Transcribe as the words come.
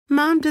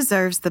Mom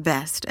deserves the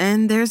best,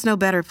 and there's no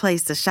better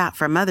place to shop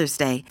for Mother's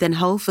Day than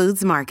Whole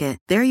Foods Market.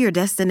 They're your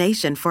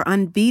destination for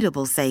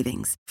unbeatable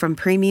savings, from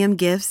premium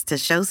gifts to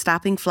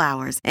show-stopping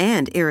flowers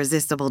and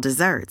irresistible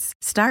desserts.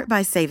 Start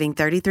by saving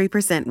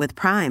 33% with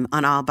Prime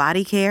on all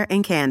body care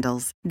and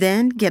candles.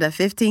 Then get a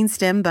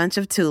 15-stem bunch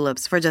of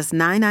tulips for just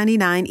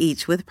 $9.99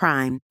 each with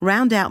Prime.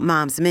 Round out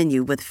Mom's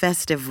menu with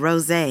festive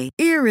rosé,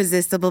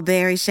 irresistible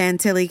berry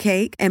chantilly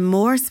cake, and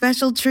more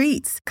special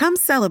treats. Come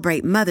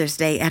celebrate Mother's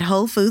Day at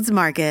Whole Foods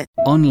Market.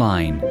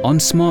 Online,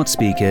 on smart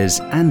speakers,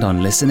 and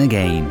on Listen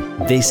Again.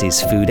 This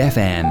is Food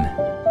FM.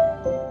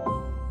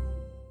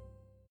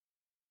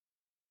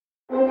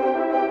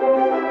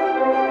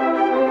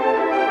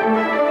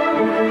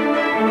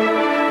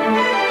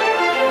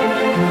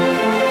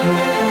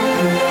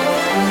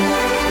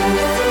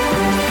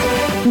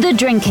 The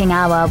Drinking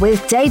Hour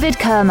with David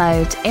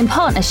Kermode in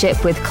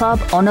partnership with Club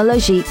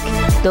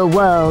Onologique. The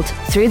world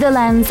through the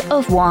lens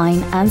of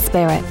wine and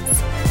spirits.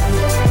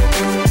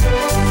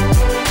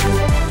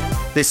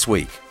 This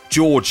week,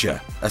 Georgia,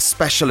 a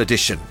special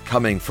edition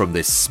coming from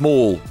this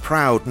small,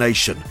 proud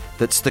nation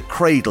that's the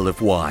cradle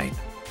of wine.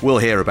 We'll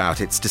hear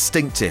about its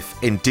distinctive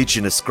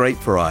indigenous grape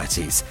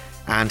varieties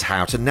and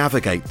how to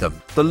navigate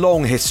them, the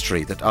long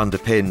history that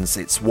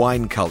underpins its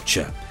wine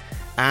culture,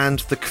 and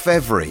the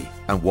Qvevri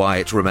and why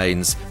it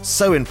remains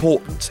so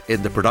important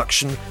in the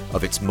production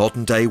of its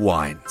modern-day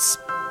wines.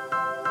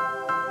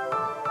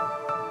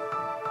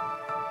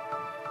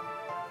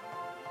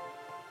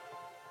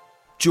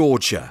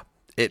 Georgia.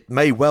 It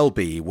may well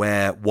be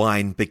where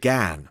wine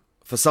began.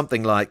 For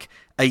something like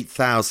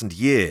 8,000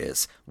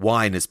 years,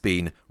 wine has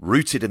been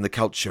rooted in the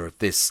culture of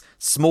this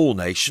small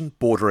nation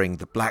bordering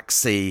the Black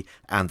Sea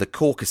and the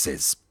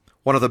Caucasus.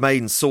 One of the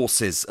main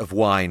sources of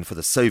wine for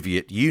the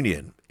Soviet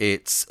Union,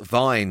 its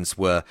vines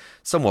were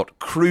somewhat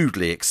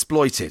crudely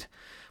exploited.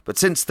 But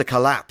since the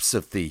collapse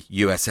of the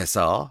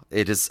USSR,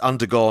 it has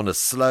undergone a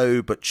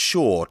slow but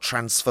sure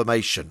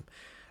transformation,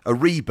 a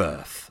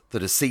rebirth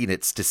that has seen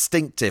its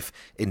distinctive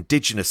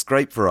indigenous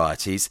grape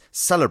varieties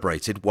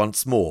celebrated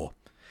once more,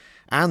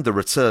 and the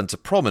return to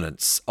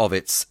prominence of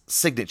its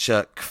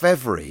signature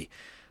Qvevri,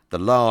 the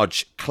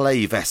large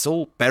clay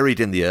vessel buried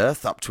in the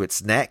earth up to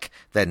its neck,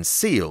 then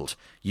sealed,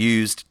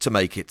 used to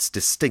make its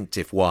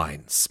distinctive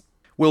wines.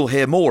 We'll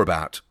hear more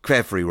about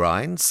Qvevri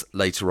wines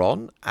later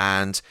on,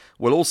 and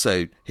we'll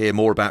also hear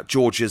more about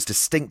Georgia's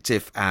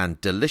distinctive and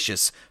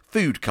delicious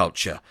food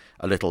culture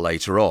a little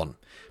later on.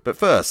 But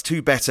first,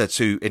 who better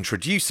to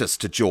introduce us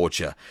to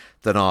Georgia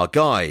than our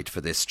guide for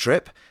this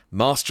trip,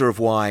 Master of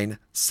Wine,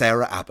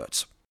 Sarah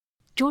Abbott.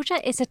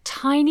 Georgia is a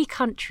tiny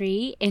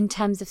country in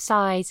terms of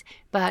size,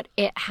 but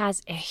it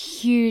has a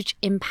huge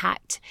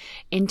impact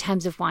in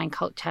terms of wine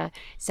culture.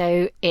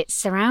 So it's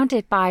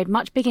surrounded by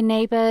much bigger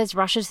neighbours,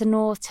 Russia to the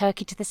north,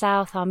 Turkey to the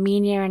south,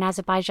 Armenia and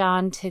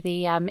Azerbaijan to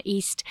the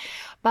east.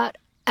 But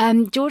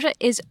Georgia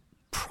is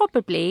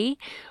probably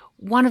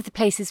one of the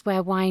places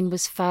where wine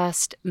was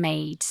first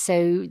made.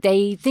 So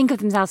they think of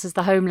themselves as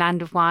the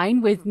homeland of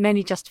wine with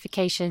many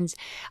justifications.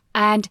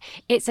 And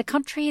it's a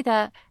country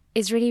that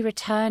is really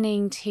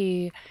returning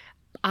to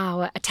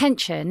our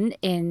attention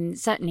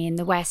certainly in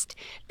the West,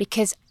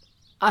 because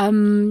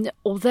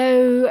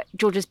although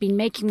Georgia's been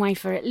making wine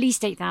for at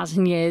least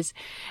 8,000 years,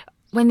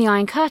 when the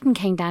Iron Curtain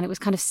came down, it was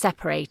kind of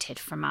separated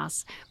from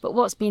us. But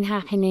what's been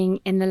happening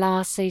in the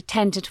last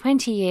 10 to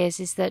 20 years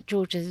is that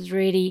Georgia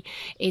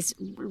is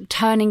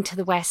turning to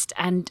the West,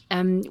 and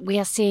we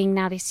are seeing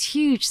now this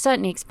huge,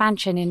 certainly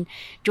expansion in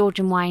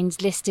Georgian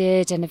wines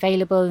listed and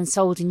available and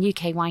sold in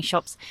UK wine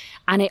shops.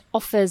 And it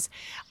offers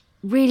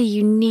really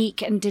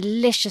unique and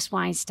delicious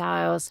wine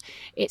styles,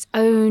 its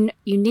own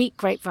unique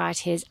grape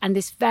varieties, and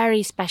this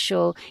very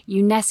special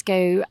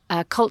UNESCO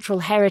cultural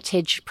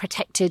heritage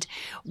protected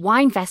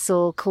wine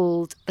vessel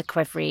called the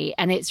Qvevri.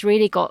 And it's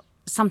really got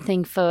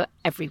something for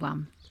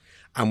everyone.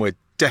 And we're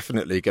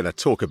definitely going to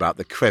talk about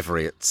the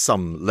Qvevri at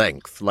some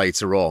length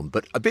later on,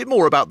 but a bit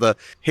more about the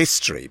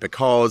history,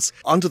 because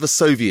under the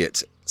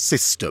Soviet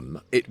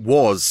system, it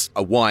was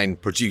a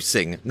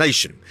wine-producing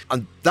nation.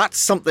 And that's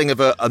something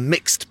of a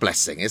mixed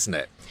blessing, isn't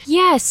it?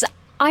 Yes,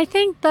 I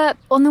think that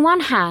on the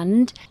one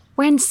hand,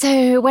 when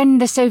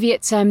the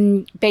Soviets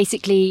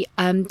basically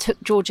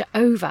took Georgia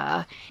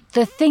over,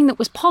 the thing that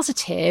was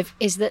positive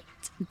is that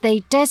they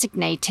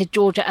designated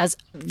Georgia as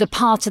the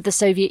part of the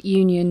Soviet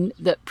Union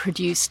that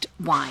produced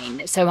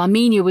wine. So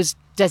Armenia was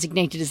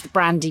designated as the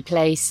brandy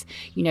place,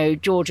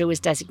 Georgia was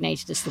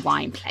designated as the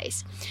wine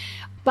place.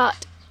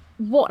 But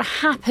what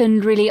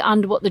happened really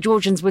under what the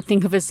Georgians would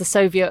think of as the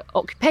Soviet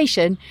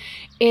occupation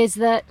is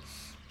that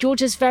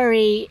Georgia's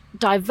very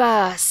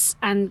diverse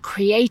and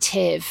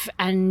creative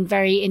and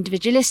very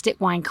individualistic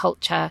wine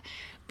culture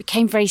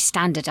became very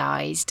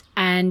standardized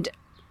and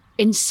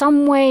in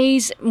some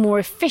ways more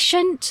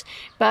efficient,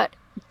 but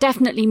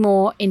definitely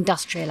more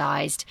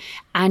industrialized.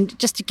 And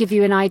just to give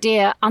you an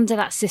idea, under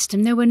that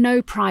system, there were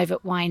no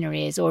private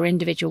wineries or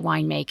individual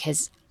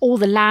winemakers. All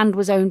the land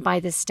was owned by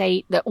the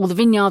state, all the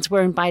vineyards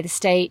were owned by the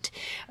state,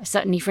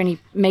 certainly for any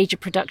major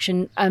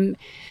production.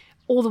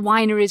 all the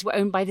wineries were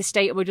owned by the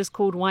state and were just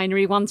called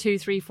Winery 1, 2,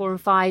 3, 4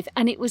 and 5.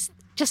 And it was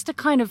just a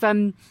kind of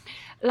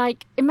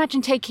like,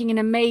 imagine taking an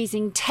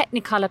amazing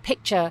Technicolor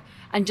picture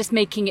and just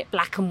making it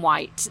black and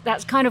white.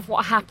 That's kind of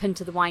what happened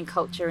to the wine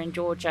culture in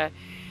Georgia.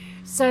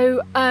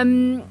 So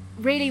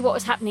really what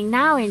was happening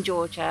now in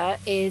Georgia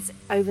is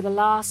over the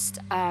last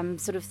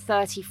sort of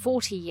 30,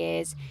 40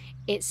 years,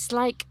 it's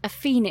like a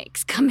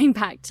phoenix coming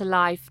back to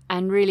life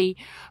and really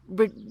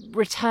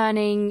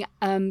returning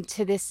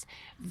to this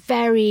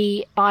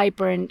very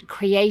vibrant,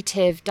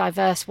 creative,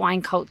 diverse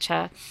wine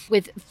culture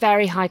with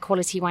very high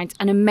quality wines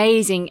and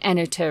amazing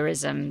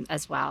enotourism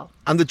as well.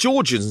 And the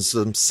Georgians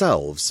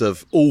themselves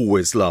have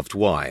always loved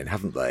wine,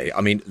 haven't they?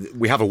 I mean,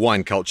 we have a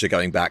wine culture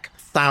going back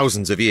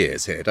thousands of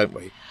years here, don't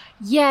we?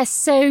 Yes,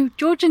 so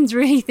Georgians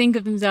really think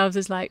of themselves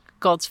as like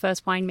God's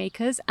first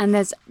winemakers, and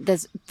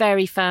there's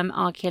very firm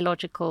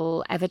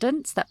archaeological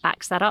evidence that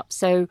backs that up.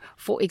 So,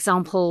 for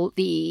example,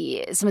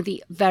 some of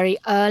the very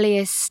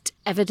earliest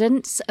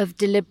evidence of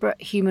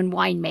deliberate human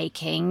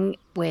winemaking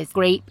with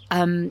grape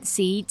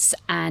seeds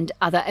and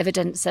other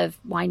evidence of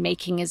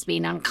winemaking has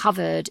been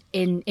uncovered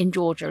in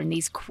Georgia in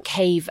these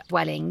cave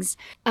dwellings.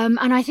 And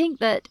I think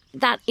that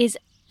is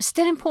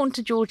still important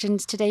to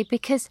Georgians today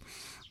because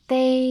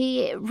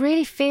they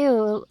really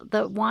feel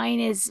that wine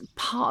is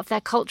part of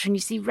their culture, and you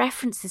see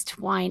references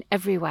to wine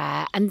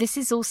everywhere. And this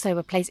is also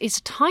a place, it's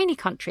a tiny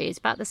country, it's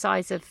about the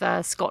size of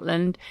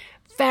Scotland,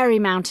 very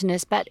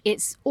mountainous, but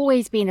it's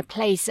always been a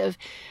place of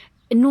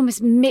enormous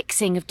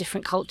mixing of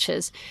different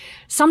cultures,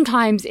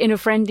 sometimes in a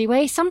friendly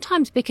way,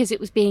 sometimes because it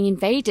was being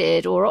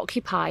invaded or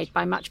occupied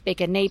by much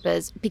bigger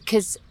neighbours,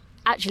 because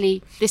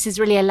actually, this is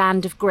really a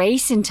land of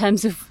grace in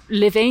terms of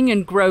living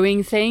and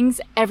growing things.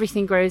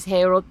 Everything grows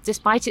here, or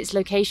despite its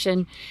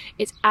location,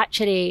 it's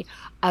actually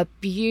a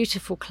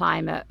beautiful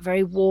climate,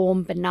 very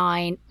warm,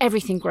 benign,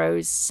 everything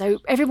grows. So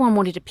everyone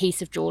wanted a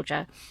piece of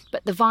Georgia,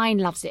 but the vine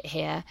loves it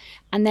here.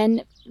 And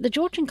then the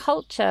Georgian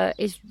culture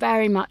is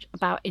very much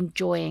about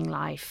enjoying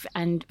life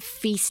and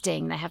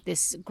feasting. They have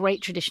this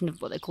great tradition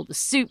of what they call the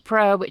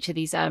supra, which are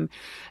these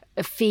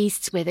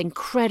feasts with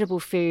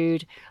incredible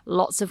food,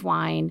 lots of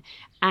wine.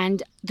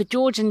 And the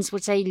Georgians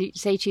would say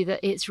to you that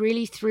it's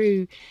really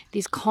through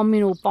this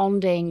communal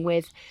bonding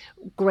with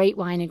great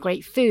wine and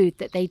great food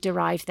that they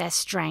derive their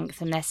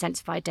strength and their sense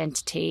of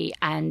identity.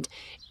 And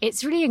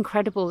it's really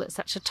incredible that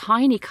such a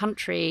tiny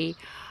country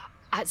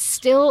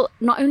still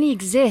not only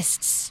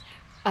exists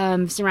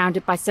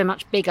surrounded by so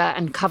much bigger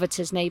and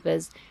covetous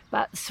neighbours,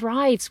 but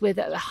thrives with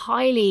a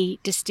highly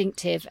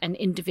distinctive and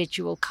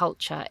individual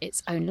culture,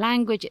 its own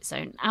language, its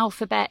own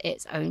alphabet,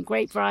 its own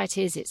grape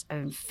varieties, its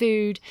own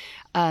food,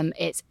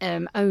 its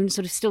own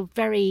sort of still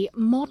very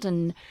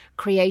modern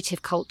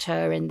creative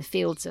culture in the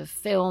fields of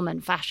film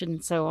and fashion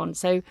and so on.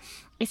 So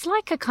it's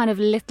like a kind of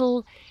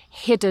little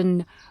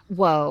hidden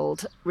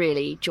world,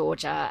 really,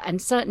 Georgia.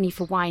 And certainly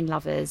for wine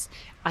lovers,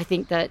 I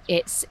think that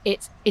it's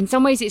in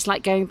some ways it's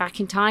like going back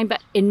in time,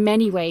 but in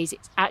many ways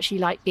it's actually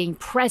like being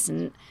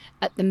present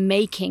at the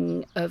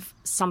making of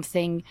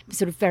something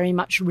sort of very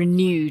much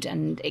renewed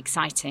and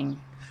exciting.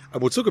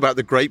 And we'll talk about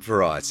the grape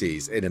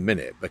varieties in a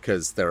minute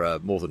because there are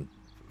more than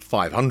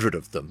 500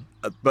 of them.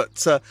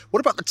 But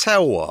what about the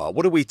terroir?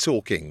 What are we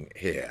talking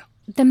here?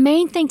 The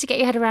main thing to get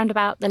your head around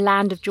about the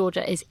land of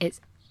Georgia is its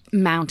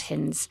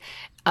mountains.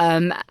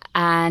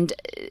 And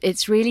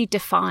it's really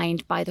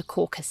defined by the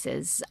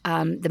Caucasus,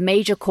 the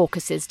major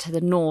Caucasus to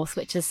the north,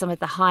 which are some of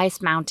the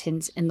highest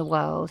mountains in the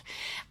world.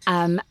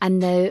 And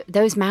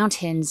those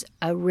mountains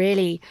are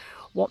really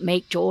what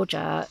make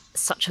Georgia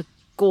such a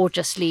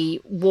gorgeously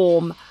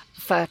warm,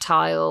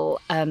 fertile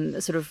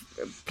sort of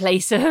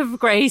place of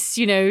grace,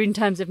 you know, in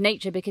terms of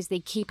nature, because they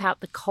keep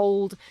out the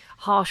cold,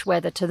 harsh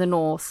weather to the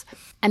north.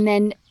 And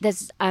then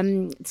there's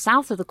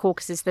south of the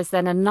Caucasus, there's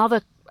then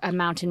another a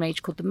mountain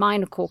range called the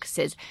Minor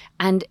Caucasus.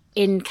 And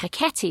in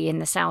Kakheti in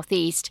the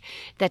southeast,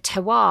 the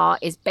terroir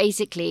is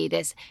basically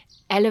this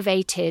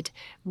elevated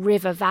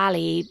river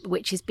valley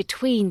which is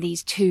between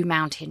these two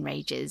mountain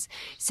ranges.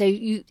 So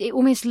it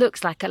almost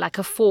looks like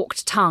a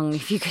forked tongue,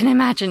 if you can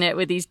imagine it,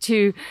 with these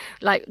two,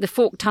 like the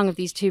forked tongue of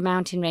these two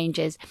mountain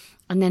ranges.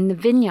 And then the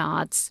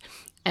vineyards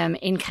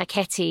in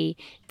Kakheti,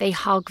 they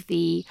hug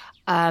the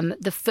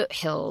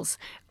foothills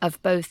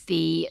of both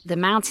the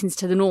mountains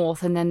to the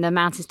north and then the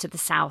mountains to the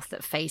south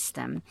that face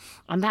them.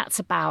 And that's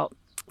about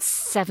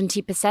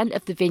 70%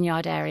 of the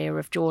vineyard area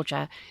of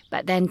Georgia.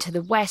 But then to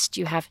the west,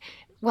 you have,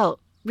 well,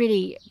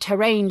 really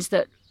terrains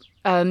that,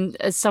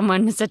 as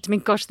someone said to me,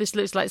 gosh, this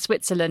looks like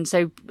Switzerland.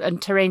 So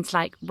terrains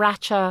like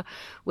Racha,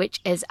 which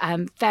is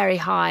very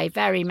high,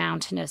 very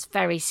mountainous,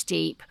 very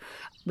steep,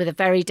 with a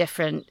very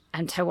different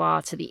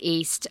terroir to the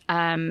east,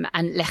 and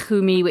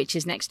Lechumi, which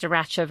is next to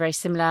Racha, very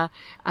similar.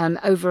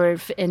 Over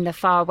in the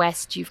far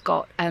west, you've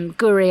got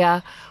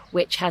Guria,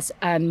 which has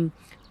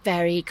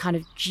very kind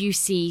of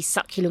juicy,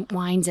 succulent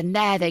wines, and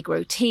there they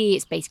grow tea.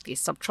 It's basically a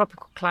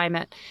subtropical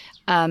climate.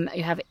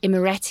 You have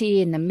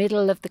Imereti in the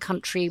middle of the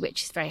country,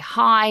 which is very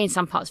high. In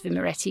some parts of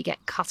Imereti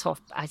get cut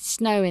off by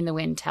snow in the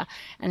winter.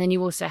 And then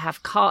you also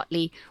have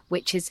Kartli,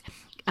 which is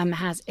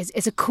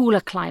is a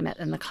cooler climate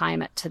than the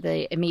climate to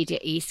the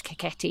immediate east,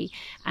 Kakheti,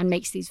 and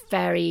makes these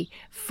very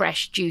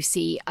fresh,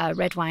 juicy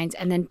red wines.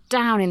 And then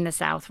down in the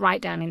south,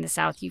 right down in the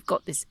south, you've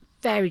got this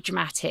very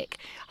dramatic,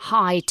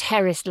 high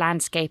terraced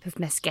landscape of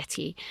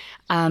Meskheti,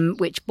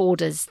 which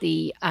borders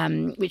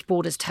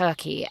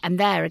Turkey. And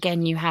there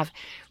again, you have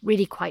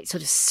really quite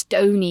sort of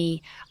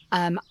stony,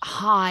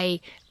 high,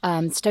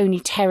 stony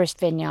terraced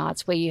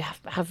vineyards where you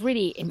have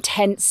really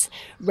intense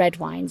red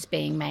wines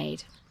being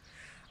made.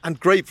 And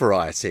grape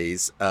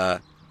varieties,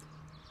 there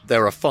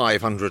are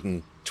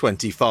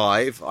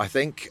 525, I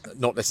think,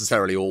 not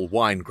necessarily all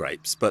wine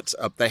grapes, but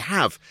they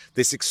have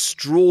this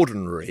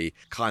extraordinary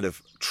kind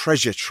of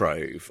treasure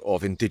trove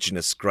of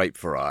indigenous grape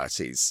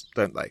varieties,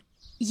 don't they?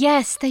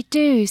 Yes, they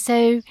do.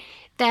 So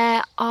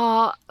there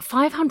are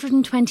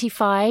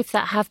 525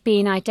 that have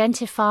been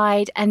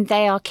identified, and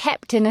they are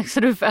kept in a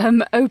sort of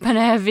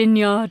open-air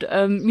vineyard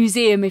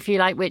museum, if you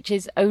like, which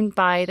is owned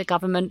by the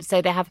government.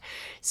 So they have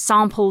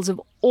samples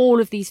of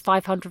all of these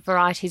 500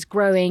 varieties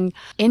growing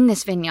in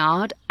this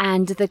vineyard.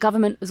 And the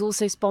government has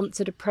also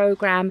sponsored a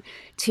program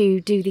to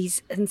do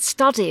these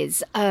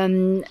studies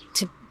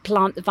to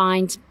plant the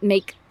vines,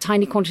 make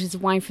tiny quantities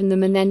of wine from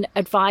them, and then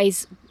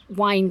advise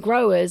wine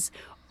growers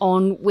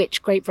on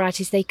which grape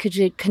varieties they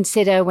could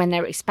consider when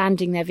they're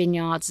expanding their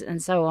vineyards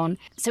and so on.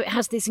 So it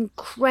has this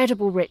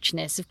incredible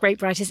richness of grape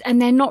varieties,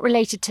 and they're not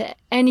related to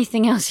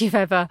anything else you've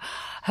ever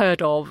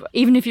heard of.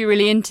 Even if you're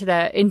really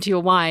into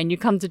your wine, you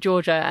come to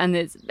Georgia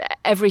and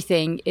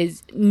everything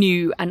is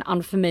new and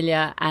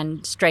unfamiliar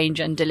and strange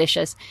and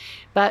delicious.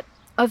 But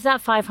of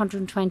that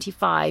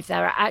 525,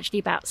 there are actually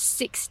about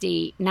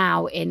 60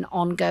 now in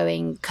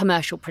ongoing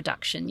commercial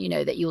production,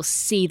 that you'll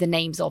see the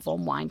names of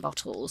on wine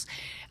bottles.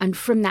 And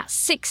from that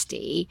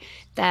 60,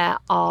 there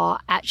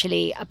are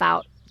actually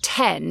about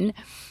 10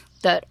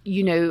 that,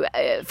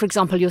 for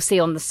example, you'll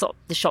see on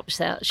the shop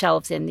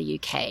shelves in the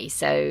UK.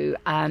 So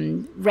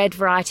red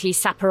variety,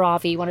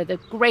 Saperavi, one of the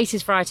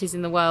greatest varieties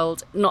in the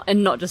world, not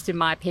just in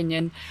my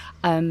opinion.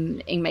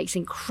 It makes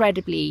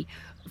incredibly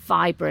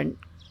vibrant,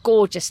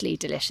 gorgeously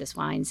delicious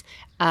wines,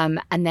 and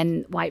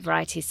then white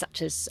varieties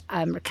such as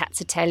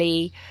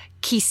Rkatsiteli,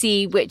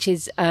 Kisi, which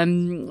is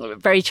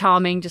very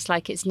charming, just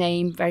like its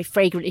name, very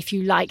fragrant. If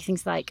you like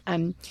things like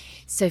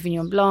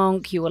Sauvignon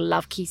Blanc, you will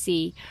love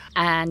Kisi,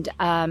 and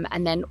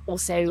then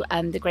also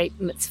the grape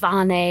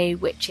Mtsvane,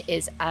 which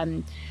is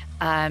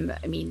it's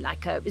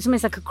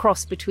almost like a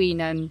cross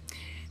between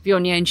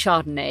Viognier and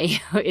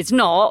Chardonnay. It's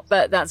not,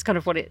 but that's kind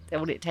of what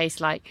it tastes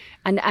like,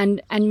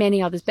 and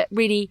many others. But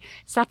really,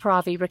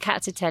 Saperavi,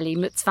 Rkatsiteli,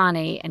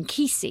 Mtsvane, and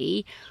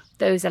Kisi,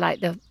 those are like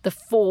the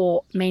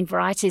four main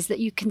varieties that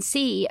you can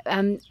see.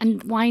 And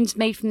wines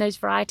made from those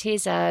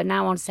varieties are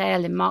now on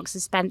sale in Marks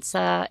and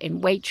Spencer, in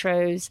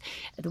Waitrose,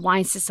 the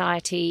Wine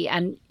Society,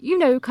 and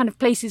kind of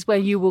places where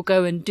you will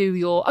go and do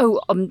your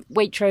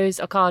Waitrose,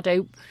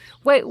 Ocado,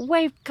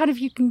 where kind of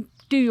you can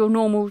do your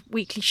normal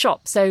weekly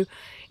shop. So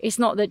it's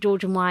not that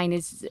Georgian wine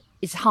is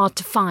hard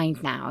to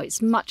find now.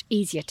 It's much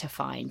easier to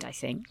find, I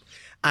think.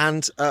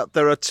 And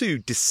there are two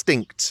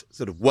distinct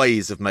sort of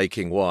ways of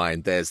making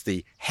wine. There's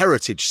the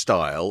heritage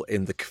style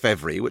in the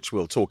Kfevri, which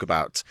we'll talk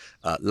about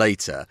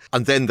later.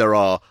 And then there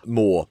are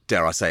more,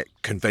 dare I say it,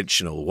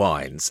 conventional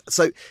wines.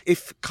 So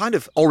if kind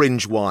of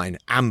orange wine,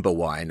 amber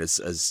wine,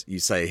 as you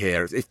say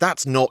here, if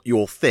that's not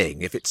your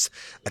thing, if it's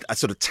a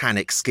sort of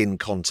tannic skin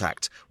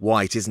contact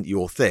white isn't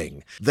your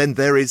thing, then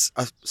there is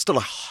still a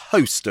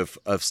host of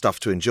stuff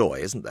to enjoy,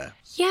 isn't there?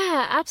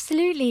 Yeah,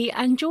 absolutely.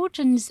 And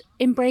Georgians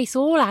embrace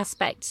all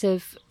aspects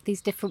of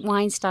these different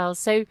wine styles.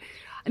 So,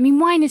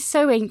 wine is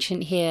so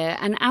ancient here,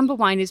 and amber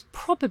wine is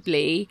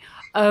probably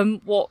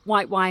what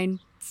white wine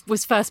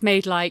was first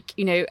made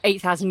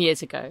 8,000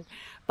 years ago.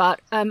 But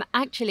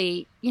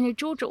actually,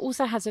 Georgia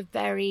also has a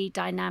very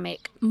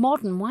dynamic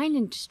modern wine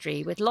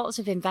industry with lots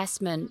of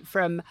investment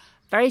from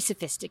very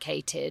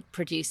sophisticated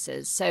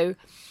producers. So,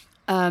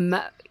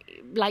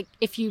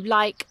 if you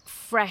like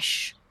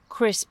fresh,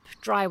 crisp,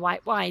 dry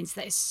white wines,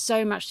 there's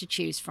so much to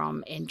choose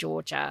from in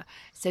Georgia.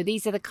 So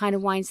these are the kind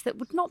of wines that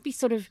would not be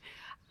sort of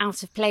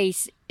out of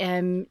place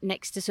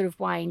next to sort of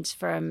wines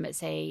from,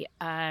 say,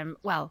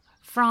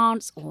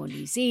 France or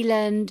New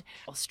Zealand,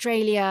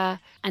 Australia,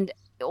 and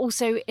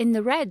also in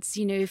the reds,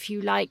 if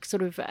you like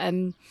sort of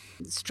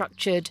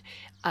structured,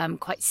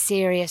 quite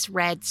serious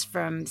reds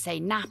from, say,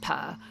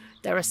 Napa,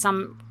 there are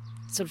some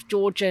sort of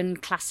Georgian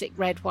classic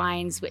red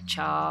wines which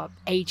are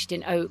aged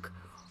in oak,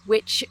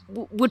 which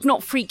would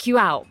not freak you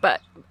out,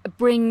 but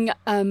bring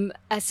a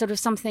sort of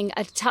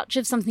a touch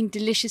of something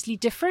deliciously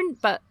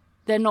different, but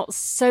they're not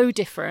so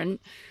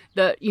different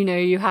that,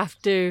 you have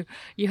to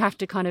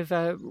kind of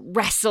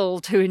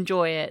wrestle to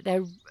enjoy it.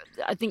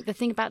 I think the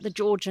thing about the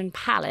Georgian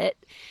palate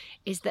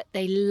is that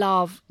they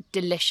love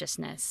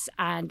deliciousness,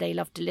 and they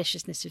love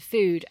deliciousness of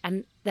food,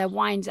 and their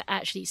wines are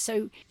actually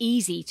so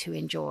easy to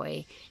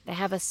enjoy. They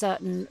have a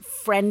certain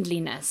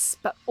friendliness,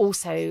 but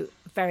also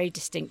very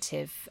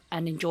distinctive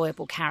and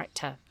enjoyable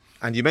character.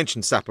 And you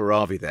mentioned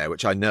Saperavi there,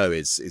 which I know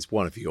is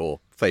one of your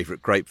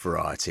favourite grape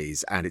varieties,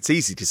 and it's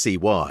easy to see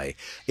why.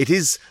 It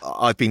is,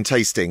 I've been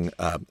tasting,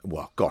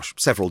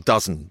 several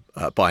dozen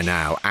by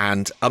now,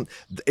 and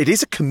it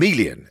is a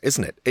chameleon,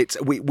 isn't it?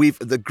 We've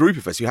the group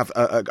of us, you have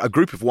a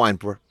group of wine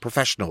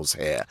professionals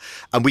here,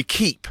 and we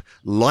keep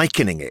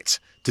likening it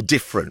to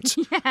different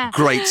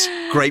great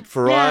grape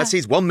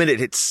varieties. One minute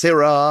it's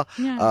Syrah,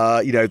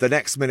 the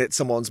next minute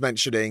someone's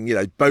mentioning,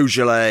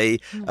 Beaujolais,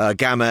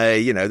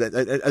 Gamay,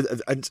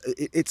 and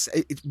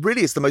it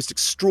really is the most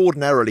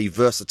extraordinarily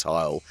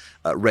versatile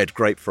red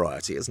grape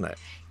variety, isn't it?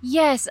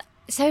 Yes.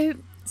 So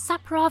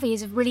Saperavi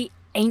is a really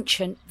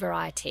ancient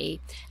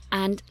variety,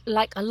 and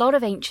like a lot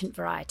of ancient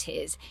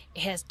varieties,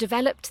 it has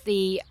developed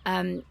the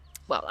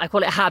I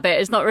call it habit.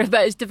 It's not,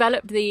 but it's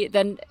developed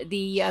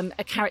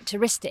a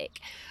characteristic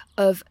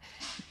of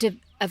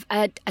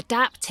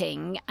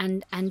adapting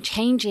and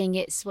changing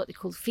its what they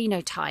call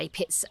phenotype.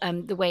 It's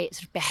the way it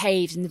sort of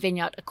behaves in the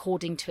vineyard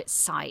according to its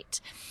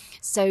site.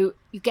 So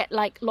you get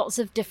like lots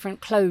of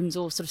different clones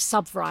or sort of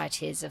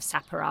sub-varieties of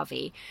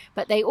Saperavi,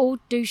 but they all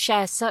do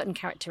share certain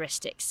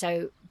characteristics.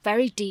 So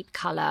very deep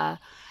colour.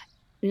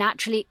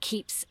 Naturally, it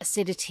keeps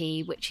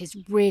acidity, which is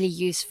really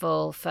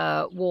useful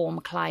for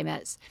warm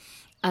climates.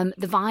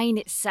 The vine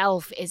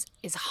itself is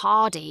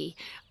hardy,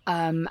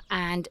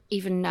 and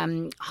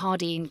even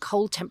hardy in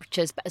cold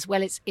temperatures, but as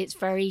well it's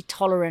very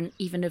tolerant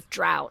even of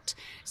drought.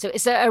 So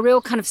it's a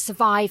real kind of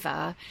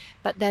survivor.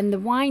 But then the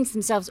wines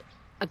themselves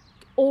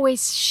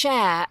always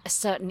share a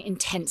certain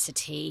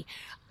intensity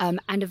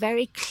and a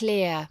very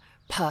clear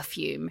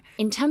perfume.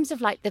 In terms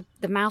of like the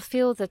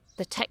mouthfeel,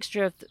 the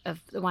texture of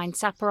the wine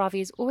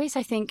Saperavi is always,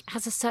 I think,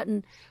 has a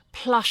certain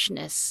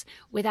plushness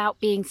without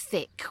being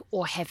thick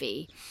or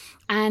heavy.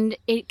 And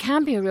it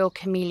can be a real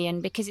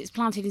chameleon because it's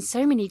planted in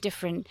so many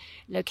different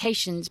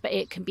locations, but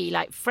it can be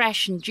like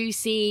fresh and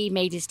juicy,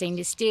 made in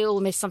stainless steel,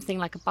 almost something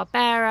like a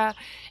Barbera.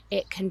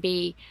 It can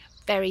be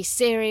very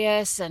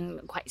serious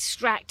and quite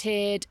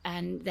extracted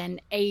and then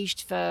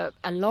aged for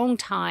a long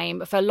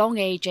time, for long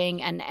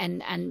aging and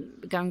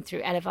going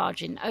through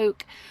Élevage in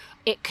oak.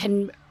 It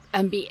can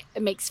it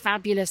makes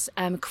fabulous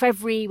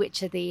Crèvery,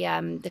 which are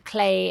the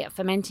clay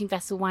fermenting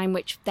vessel wine,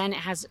 which then it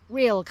has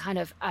real kind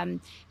of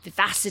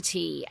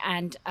vivacity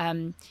and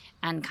kind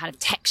of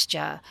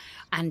texture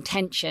and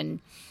tension.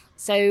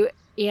 So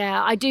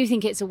yeah, I do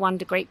think it's a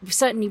wonder grape.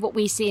 Certainly what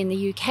we see in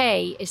the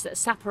UK is that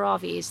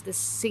Saperavi is the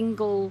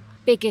single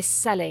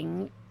biggest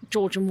selling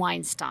Georgian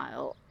wine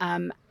style,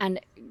 and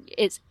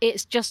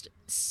it's just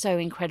so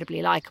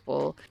incredibly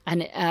likable,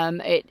 and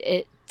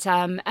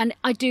and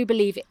I do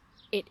believe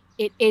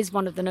it is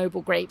one of the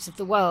noble grapes of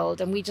the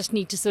world, and we just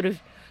need to sort of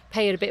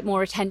pay it a bit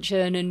more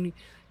attention and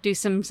do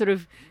some sort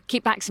of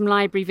keep back some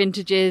library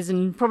vintages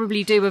and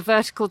probably do a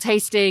vertical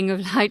tasting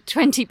of like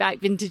 20 back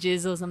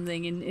vintages or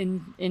something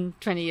in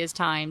 20 years'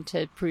 time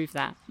to prove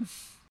that.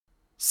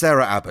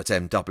 Sarah Abbott,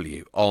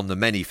 MW, on the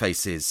many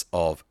faces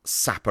of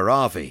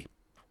Saperavi.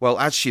 Well,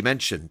 as she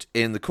mentioned,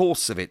 in the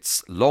course of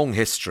its long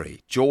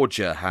history,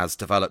 Georgia has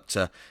developed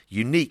a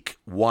unique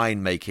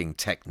winemaking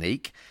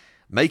technique,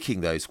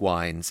 making those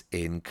wines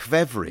in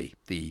Crèvery.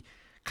 The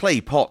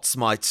clay pots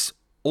might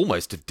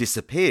almost have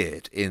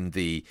disappeared in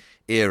the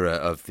era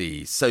of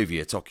the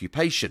Soviet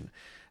occupation,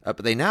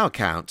 but they now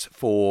account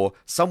for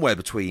somewhere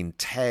between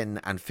 10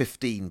 and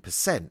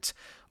 15%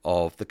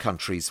 of the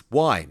country's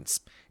wines.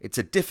 It's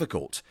a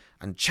difficult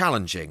and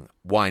challenging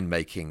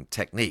winemaking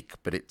technique,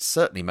 but it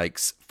certainly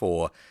makes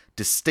for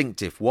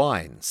distinctive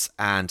wines,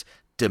 and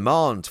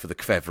demand for the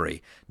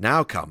Crèvery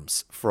now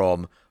comes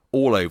from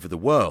all over the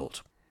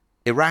world.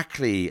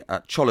 Irakli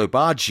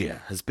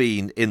Cholobagia has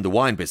been in the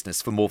wine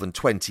business for more than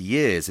 20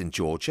 years in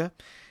Georgia.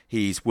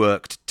 He's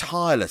worked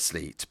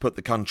tirelessly to put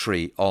the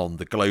country on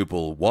the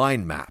global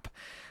wine map,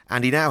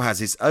 and he now has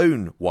his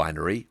own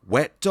winery,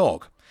 Wet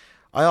Dog.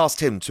 I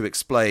asked him to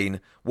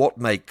explain what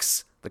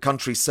makes the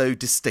country so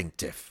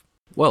distinctive.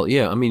 Well,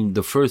 yeah, I mean,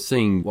 the first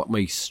thing, what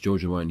makes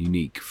Georgian wine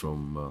unique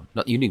from,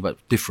 not unique, but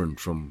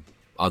different from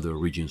other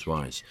regions'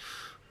 wines.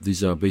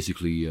 These are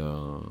basically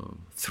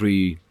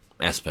three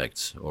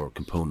aspects or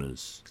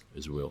components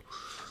as well.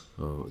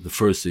 The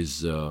first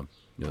is the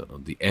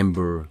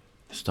amber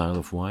style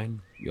of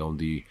wine.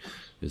 It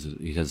has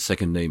a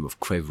second name of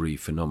Crèvery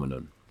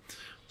phenomenon.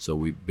 So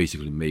we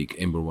basically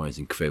make amber wines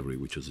in Crèvery,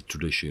 which was a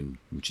tradition,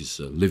 which is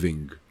a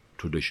living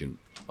tradition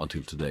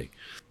until today.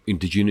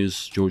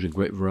 Indigenous Georgian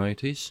grape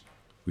varieties,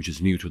 which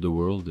is new to the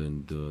world,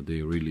 and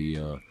they're really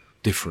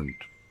different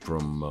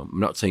from, I'm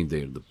not saying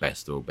they're the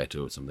best or better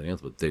or something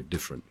else, but they're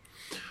different.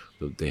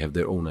 So they have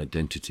their own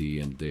identity,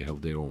 and they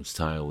have their own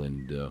style,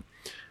 and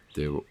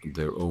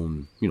their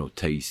own,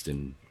 taste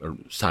and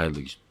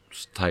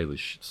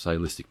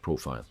stylistic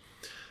profile.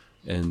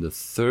 And the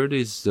third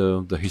is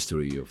the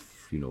history of,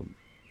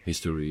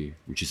 history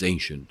which is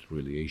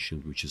really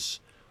ancient, which is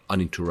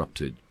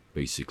uninterrupted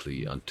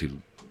basically until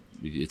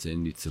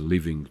it's a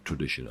living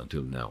tradition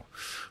until now.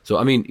 So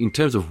I mean, in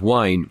terms of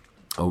wine,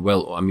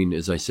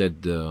 as I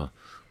said,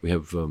 we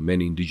have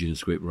many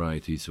indigenous grape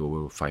varieties,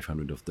 over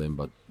 500 of them,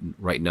 but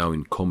right now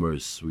in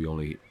commerce we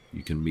only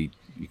you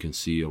can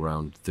see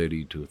around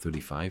 30 to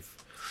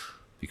 35,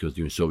 because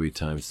during Soviet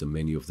times,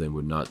 many of them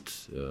were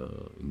not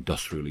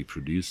industrially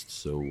produced.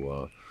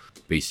 So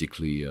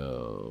basically,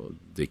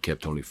 they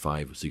kept only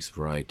 5 or 6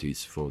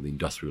 varieties for the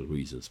industrial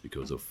reasons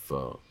because of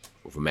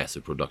a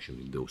massive production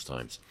in those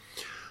times.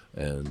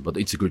 But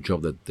it's a good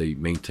job that they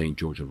maintain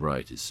Georgian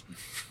varieties,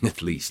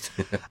 at least.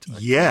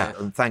 Yeah,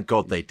 and thank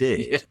God they did.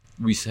 Yeah.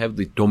 We have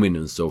the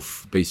dominance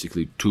of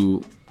basically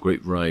 2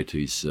 grape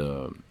varieties.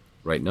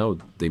 Right now,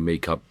 they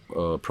make up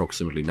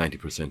approximately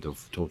 90%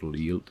 of total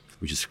yield,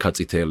 which is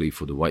Katsiteli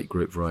for the white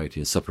grape variety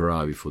and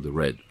Saperavi for the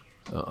red.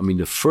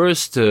 The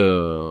first,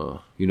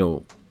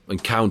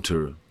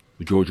 encounter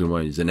with Georgian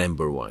wine is an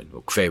amber wine,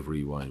 or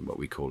Kvevri wine, what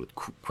we call it.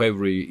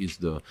 Kvevri is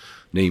the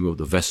name of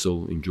the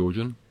vessel in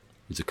Georgian.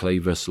 It's a clay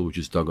vessel which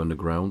is dug on the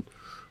ground,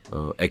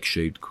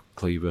 egg-shaped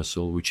clay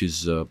vessel, which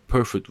is a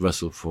perfect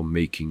vessel for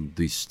making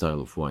this style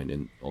of wine.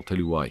 And I'll tell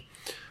you why.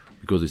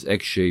 Because this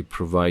egg shape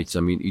provides,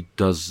 it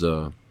does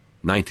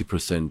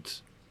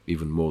 90%,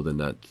 even more than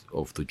that,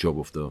 of the job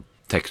of the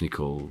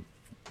technical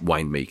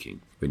winemaking.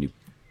 When you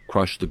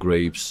crush the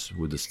grapes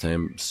with the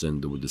stems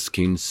and with the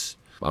skins,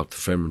 after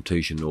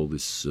fermentation, all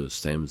these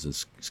stems and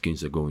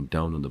skins are going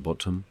down on the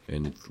bottom,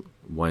 and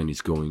wine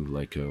is going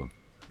like a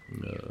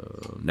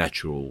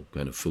natural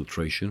kind of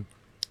filtration.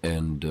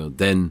 And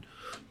then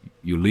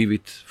you leave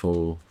it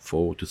for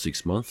 4 to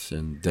 6 months,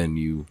 and then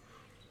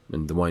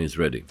the wine is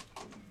ready.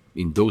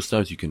 In those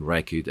times, you can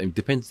rack it. It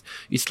depends.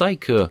 It's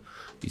like a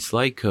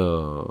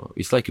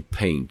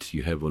paint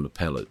you have on a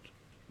palette,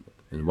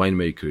 and a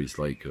winemaker is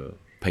like a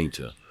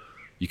painter.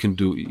 You can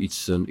do.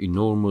 It's an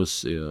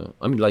enormous.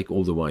 Like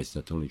all the wines,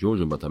 not only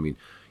Georgian, but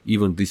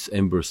even this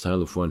amber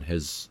style of wine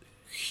has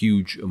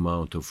huge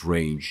amount of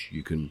range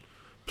you can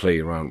play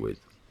around with.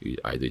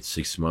 Either it's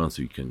 6 months,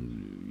 or you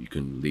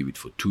can leave it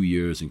for 2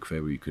 years in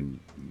Kvevri. You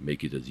can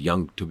make it as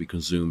young to be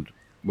consumed.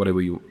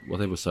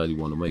 Whatever style you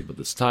want to make, but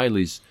the style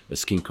is a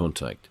skin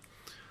contact.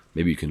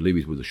 Maybe you can leave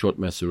it with a short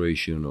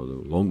maceration or the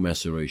long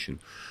maceration.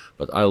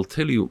 But I'll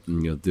tell you,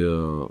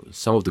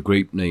 some of the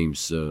grape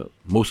names,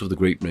 most of the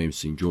grape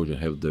names in Georgia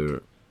have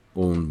their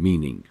own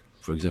meaning.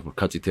 For example,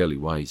 Katsiteli,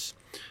 wise.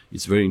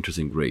 It's a very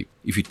interesting grape.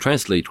 If you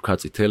translate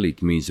Katsiteli,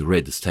 it means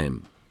red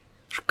stem.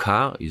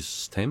 Ka is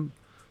stem.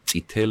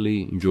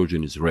 Tsiteli in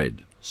Georgian is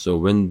red. So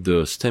when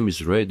the stem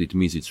is red, it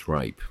means it's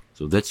ripe.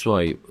 So that's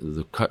why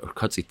the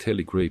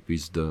Katsiteli grape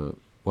is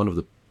one of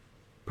the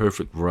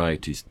perfect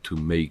varieties to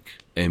make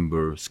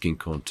amber, skin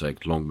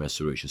contact, long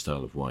maceration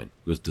style of wine.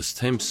 Because the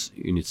stems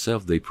in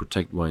itself, they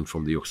protect wine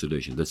from the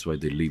oxidation. That's why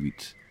they leave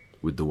it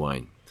with the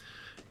wine.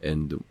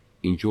 And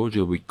in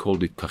Georgia, we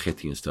called it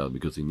Kakhetian style,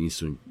 because in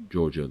eastern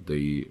Georgia,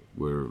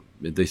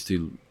 they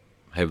still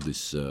have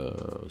this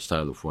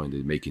style of wine.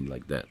 They make it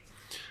like that,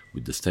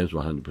 with the stems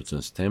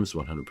 100% stems,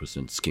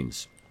 100%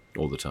 skins,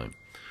 all the time.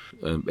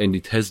 And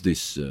it has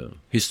this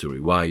history.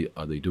 Why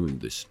are they doing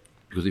this?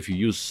 Because if you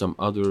use some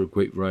other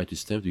grape variety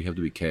stems, you have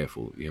to be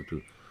careful. You have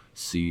to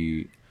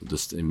see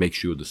and make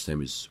sure the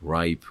stem is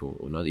ripe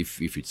or not.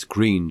 If it's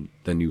green,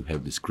 then you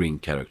have these green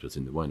characters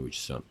in the wine, which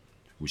is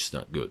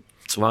not good.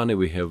 Tsvane,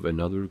 we have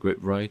another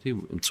grape variety.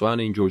 And Tsvane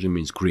in Georgian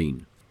means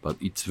green, but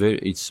it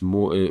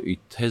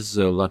has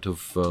a lot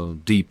of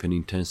deep and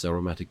intense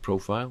aromatic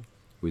profile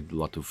with a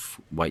lot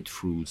of white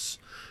fruits,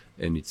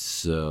 and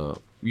it's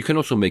you can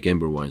also make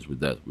amber wines with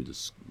that, with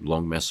this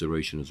long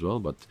maceration as well.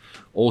 But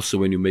also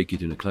when you make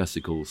it in a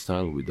classical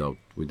style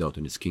without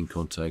any skin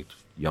contact,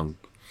 young,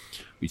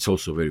 it's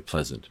also very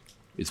pleasant.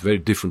 It's very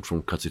different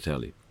from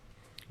Katsiteli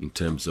in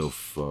terms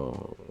of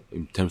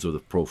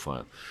the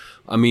profile.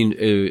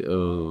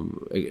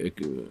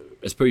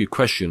 As per your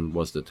question,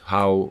 was that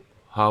how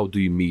do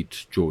you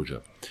meet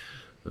Georgia?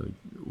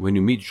 When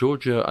you meet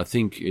Georgia, I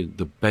think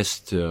the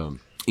best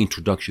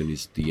introduction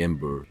is the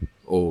amber,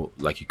 or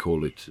like you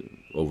call it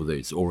over there,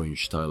 it's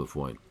orange style of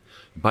wine.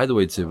 By the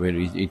way, it's a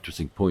very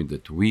interesting point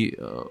that we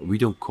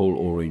don't call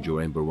orange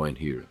or amber wine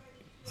here.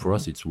 For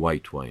us, it's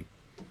white wine.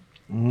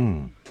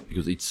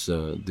 Because it's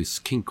the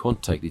skin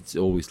contact. It's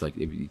always like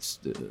it's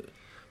not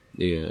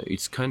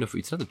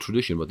a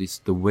tradition, but it's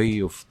the way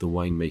of the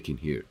wine making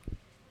here.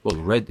 Well,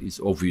 red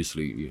is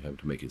obviously you have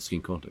to make it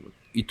skin contact. But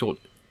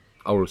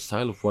our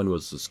style of wine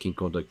was the skin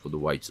contact for the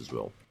whites as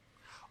well.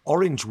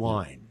 Orange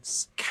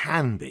wines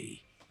can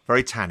be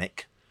very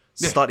tannic,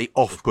 slightly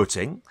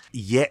off-putting,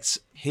 yet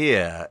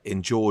here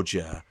in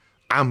Georgia,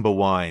 amber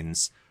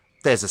wines,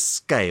 there's a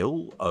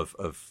scale of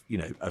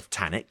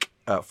tannic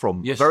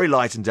from very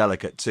light and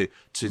delicate to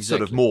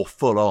sort of more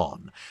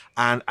full-on.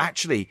 And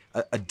actually,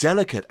 a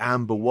delicate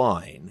amber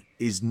wine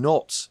is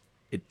not,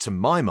 to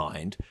my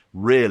mind,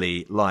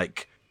 really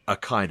like a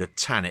kind of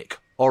tannic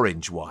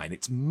orange wine.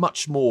 It's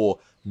much more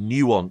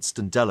nuanced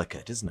and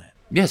delicate, isn't it?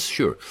 Yes,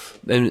 sure.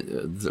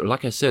 And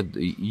like I said,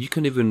 you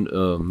can even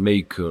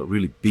make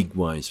really big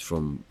wines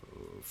from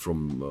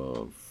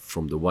the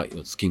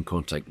white skin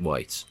contact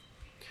whites.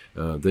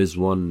 There's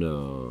one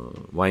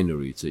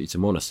winery. It's a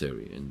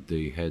monastery, and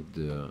they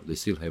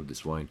still have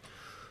this wine,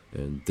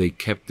 and they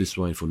kept this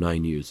wine for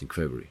 9 years in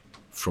Kvevri,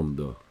 from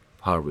the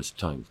harvest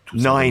time.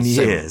 9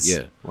 2007. years.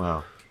 Yeah.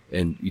 Wow.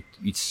 And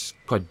it's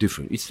quite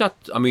different. It's not.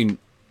 I mean,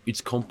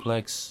 it's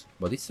complex,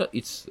 but it's not.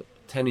 Its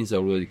tannins are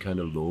already kind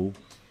of low.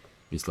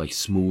 It's like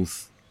smooth.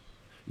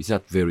 It's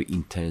not very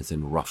intense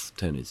and rough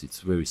tannins.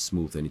 It's very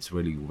smooth and it's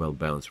really well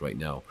balanced right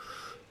now.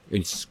 And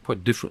it's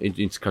quite different.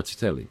 It's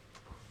Cacciatelli,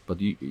 but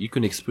you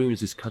can experience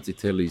these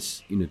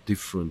Cacciatellis in a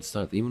different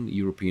style, even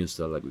European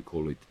style, like we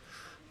call it,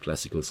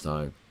 classical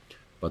style.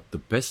 But the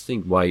best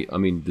thing,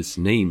 this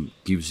name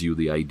gives you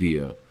the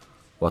idea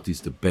what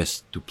is the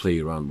best to play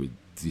around with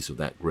this or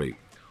that grape.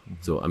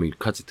 So,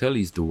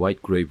 Cacciatelli is the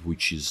white grape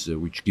which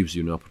gives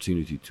you an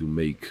opportunity to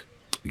make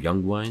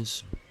young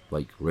wines,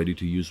 like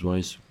ready-to-use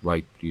wines,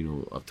 right,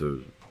 after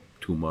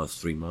 2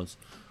 months, 3 months.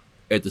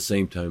 At the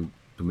same time,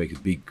 to make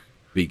it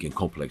big and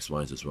complex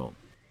wines as well.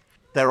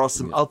 There are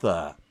some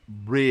other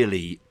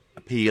really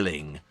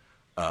appealing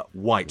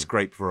white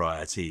grape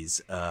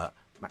varieties.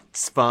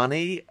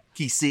 Tzfani,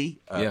 Kisi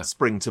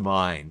spring to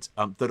mind.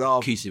 That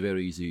are Kisi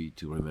very easy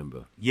to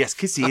remember. Yes,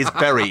 Kisi is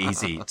very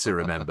easy to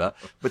remember,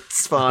 but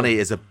Tzfani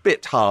is a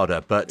bit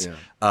harder, but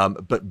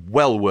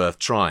well worth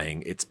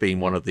trying. It's been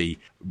one of the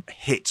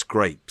hit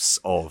grapes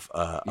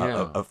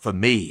for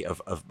me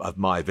of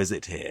my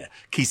visit here.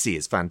 Kisi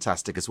is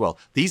fantastic as well.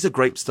 These are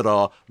grapes that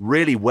are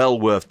really well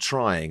worth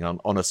trying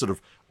on a sort of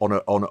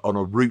on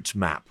a route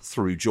map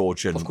through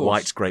Georgian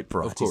white grape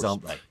varieties,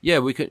 aren't they? Yeah,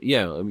 we can.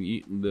 Yeah,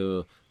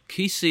 the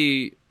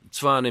Kisi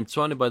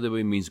Tzfani, by the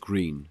way, means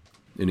green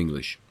in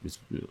English.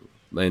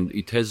 And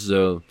it has,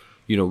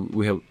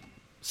 we have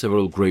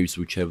several grapes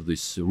which have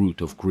this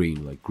root of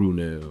green, like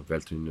Gruner,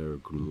 Veltliner,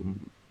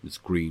 it's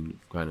green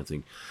kind of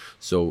thing.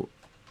 So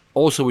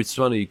also with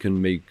Tzfani, you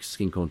can make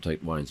skin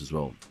contact wines as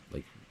well,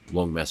 like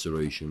long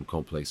maceration,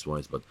 complex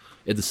wines. But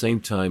at the same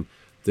time,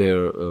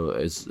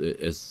 as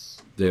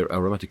their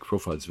aromatic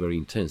profile is very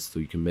intense, so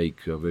you can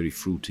make very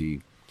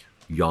fruity,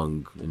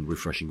 young and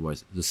refreshing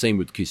wines. The same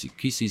with Kisi.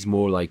 Kisi is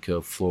more like a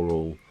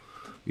floral.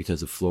 It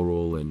has a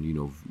floral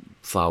and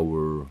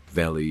flower,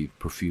 valley,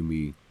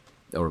 perfumey,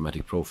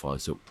 aromatic profile.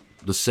 So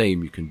the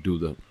same, you can do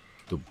the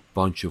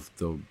bunch of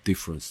the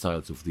different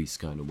styles of these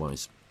kind of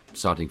wines,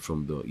 starting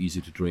from the easy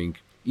to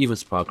drink, even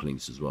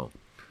sparklings as well,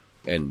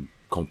 and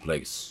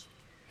complex,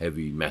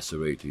 heavy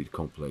macerated,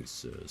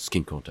 complex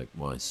skin contact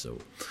wines.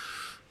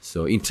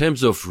 So in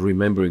terms of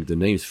remembering the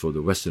names for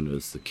the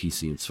Westerners, the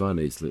Kisi and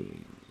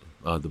Tzfani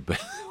are the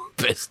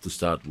best to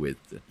start with.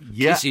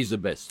 Yeah. Kisi is the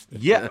best.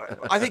 Yeah,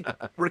 I think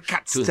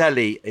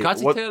Cacciatelli.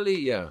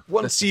 Cacciatelli,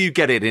 Once you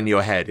get it in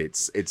your head,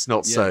 it's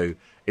not so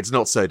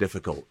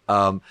difficult.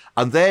 And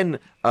then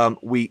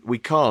we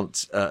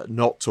can't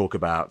not talk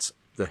about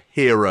the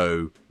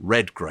hero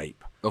red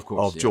grape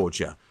of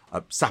Georgia,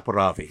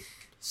 Saperavi.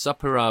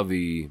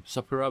 Saperavi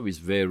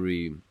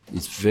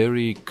is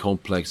very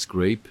complex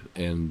grape,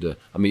 and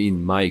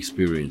in my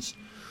experience,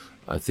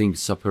 I think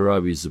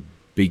Saperavi is a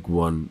big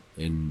one,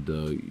 and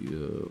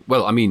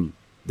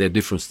there are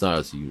different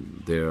styles.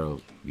 There are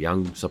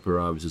young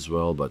Saperavis as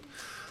well, but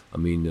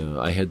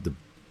I had the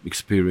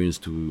experience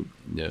to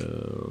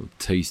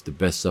taste the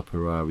best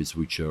Saperavis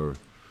which are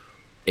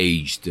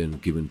aged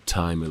and given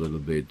time a little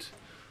bit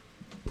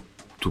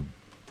to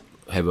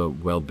have a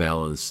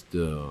well-balanced,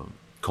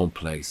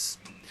 complex.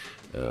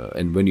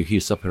 And when you hear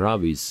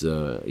Saperavis,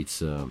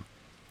 it's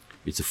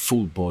a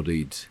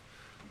full-bodied,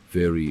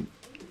 very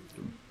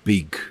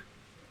big,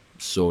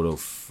 sort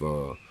of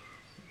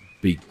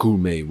big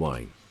gourmet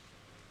wine.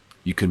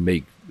 You can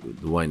make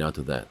the wine out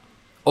of that.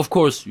 Of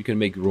course, you can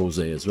make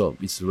rosé as well.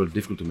 It's really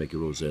difficult to make a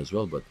rosé as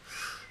well, but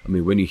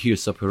when you hear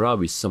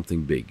Saperavi, it's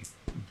something big.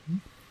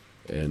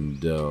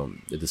 And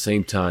at the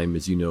same time,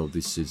 as you know,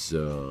 this is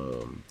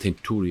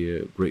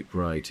Tenturia grape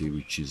variety,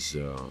 which is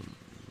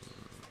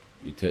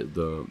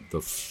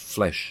the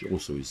flesh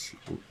also is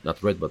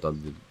not red, but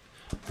the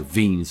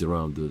veins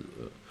around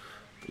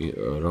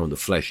the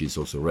flesh is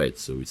also red,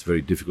 so it's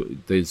very difficult.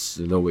 There's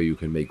no way you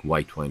can make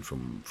white wine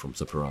from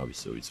Saperavi,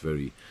 so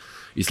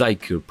it's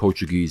like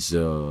Portuguese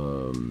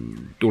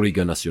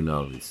Touriga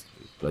Nacional. It's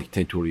like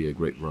Tenturia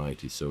grape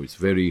variety, so it's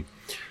very,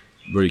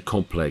 very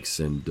complex,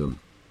 and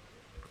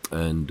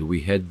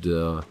we had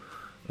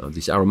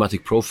this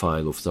aromatic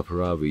profile of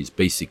Saperavi is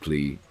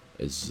basically,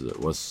 as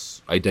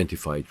was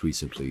identified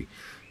recently,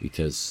 it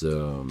has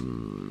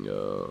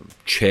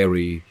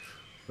cherry,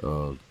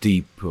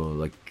 deep,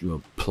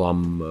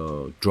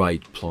 plum,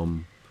 dried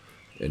plum,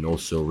 and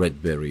also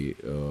red berry,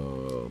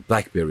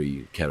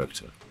 blackberry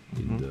character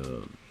in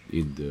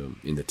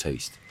the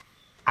taste.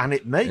 And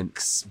it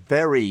makes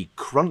very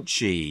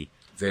crunchy,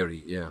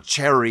 very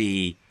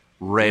cherry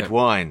red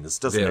wines,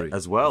 doesn't it,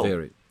 as well?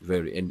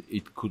 Very, and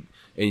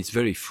it's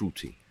very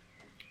fruity.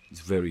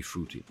 It's very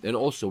fruity, and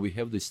also we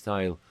have this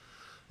style.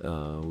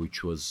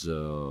 Which was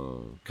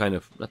kind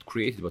of not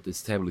created but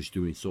established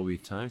during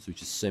Soviet times,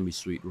 which is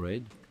semi-sweet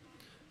red.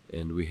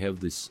 And we have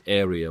this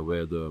area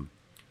where the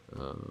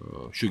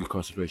sugar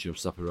concentration of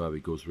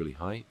Saperavi goes really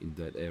high in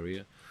that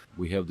area.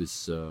 We have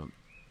this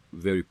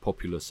very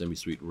popular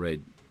semi-sweet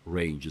red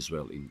range as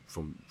well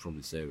from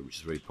this area, which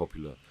is very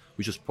popular,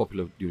 which was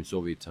popular during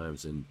Soviet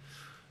times, and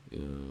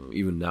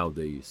Even now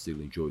they still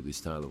enjoy this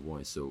style of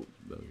wine. So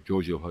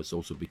Georgia has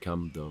also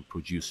become the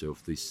producer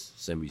of this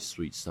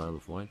semi-sweet style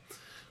of wine.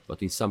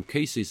 But in some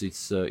cases,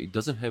 it's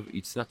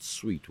not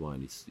sweet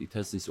wine. It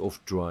has this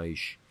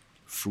off-dryish,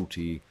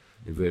 fruity,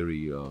 and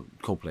very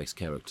complex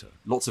character.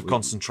 Lots of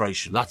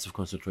concentration. Lots of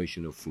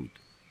concentration of fruit.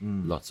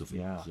 Lots of it.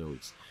 Yeah. So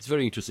it's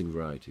very interesting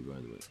variety,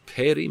 by the way.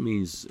 Peri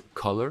means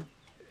color,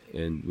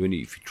 and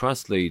if you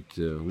translate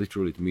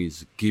literally, it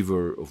means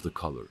giver of the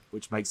color.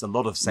 Which makes a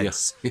lot of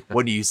sense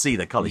when you see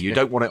the colour. You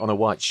don't want it on a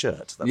white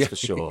shirt, that's for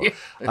sure.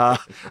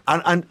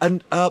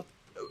 And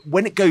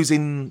when it goes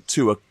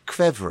into a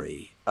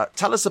Qvevri,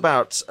 tell us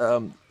about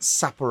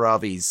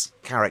Saperavi's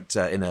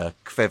character in a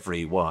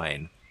Qvevri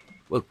wine.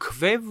 Well,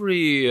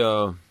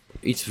 Qvevri,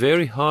 it's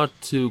very hard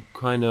to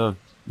kind of,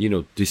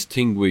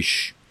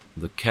 distinguish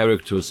the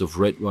characters of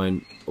red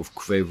wine of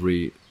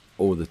Qvevri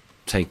or the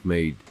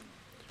tank-made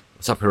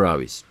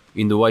Saperavis.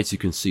 In the whites you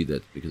can see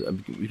that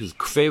because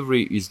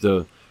Qvevri is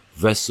the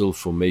vessel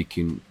for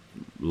making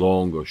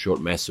long or short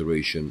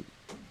maceration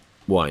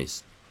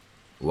wines,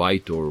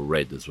 white or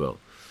red as well.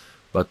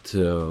 But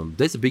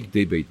there's a big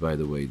debate, by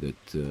the way,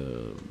 that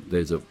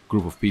there's a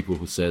group of people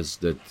who says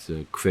that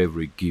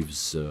Qvevri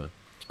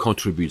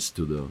contributes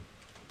to the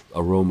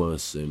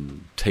aromas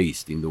and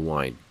taste in the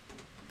wine.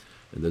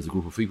 And there's a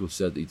group of people who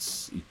said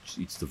it's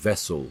the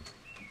vessel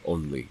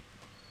only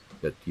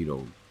that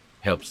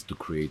helps to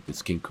create the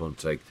skin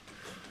contact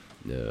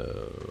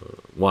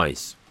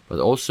wines. But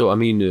also,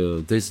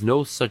 there's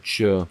no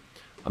such.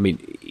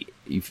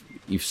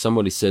 If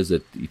somebody says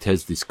that it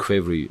has this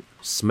Qvevri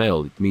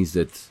smell, it means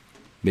that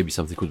maybe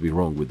something could be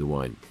wrong with the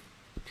wine,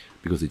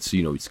 because it's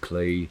it's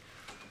clay.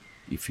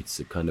 If it's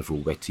a kind of a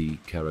wetty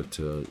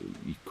character,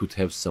 it could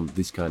have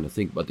this kind of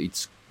thing. But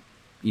it's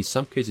in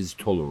some cases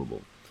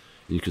tolerable.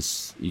 You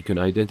can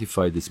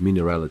identify this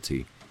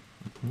minerality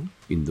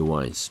in the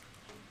wines.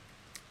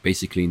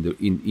 Basically,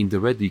 in the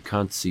red, you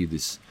can't see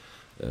this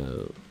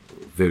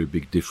very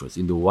big difference.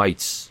 In the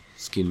whites,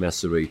 skin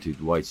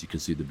macerated whites, you can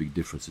see the big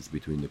differences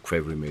between the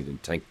Qvevri made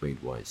and tank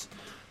made wines.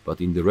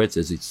 But in the reds,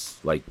 as it's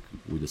like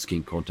with the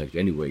skin contact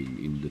anyway,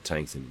 in the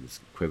tanks and the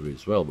Qvevri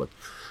as well. But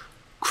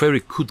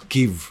Qvevri could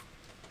give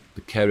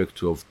the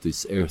character of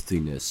this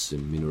earthiness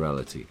and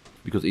minerality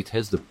because it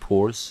has the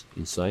pores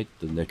inside,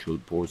 the natural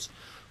pores,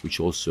 which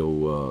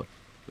also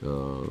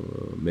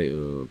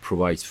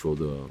provides for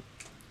the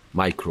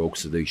micro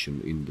oxidation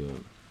in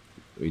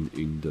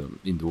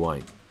the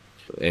wine,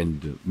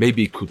 and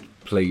maybe it could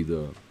play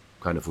the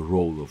kind of a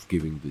role of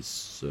giving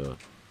this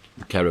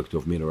character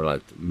of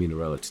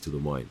minerality to the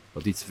wine.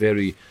 But it's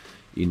very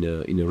in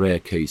a rare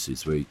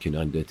cases where you can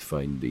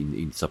identify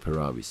in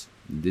Saperavis.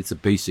 It's a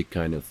basic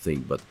kind of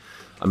thing. But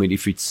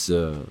if it's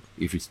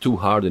too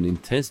hard and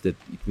intense, that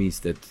it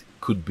means that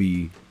could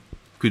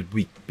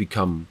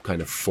become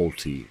kind of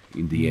faulty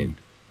in the end.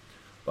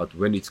 But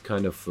when it's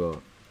kind of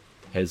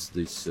has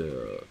this,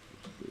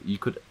 you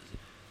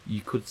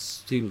could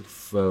still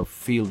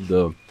feel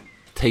the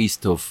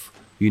taste of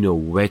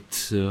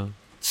wet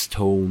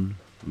stone.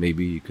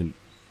 Maybe you can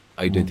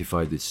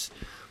identify this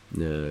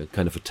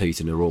kind of a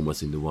taste and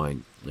aromas in the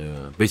wine,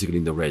 basically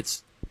in the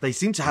reds. They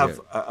seem to have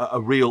a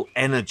real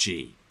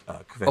energy,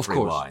 Qvevri of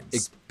course,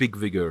 wines. A big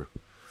vigor,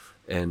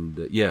 and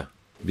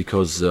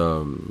because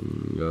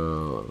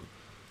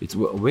it's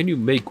when you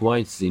make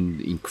wines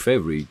in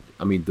Qvevri,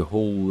 the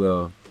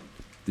whole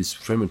this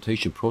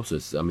fermentation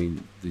process.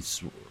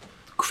 This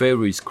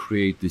Qvevris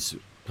create this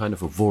kind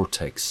of a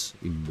vortex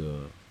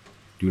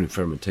during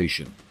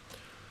fermentation,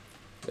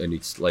 and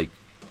it's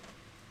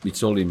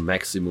only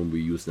maximum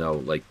we use now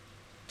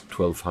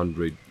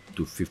 1,200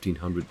 to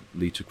 1,500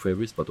 liter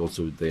Qvevris, but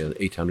also there are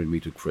 800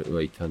 liter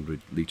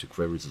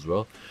Qvevris as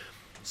well.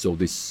 So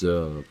this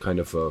kind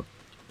of a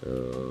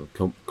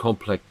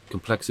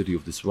complexity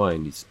of this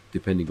wine is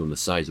depending on the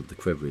size of the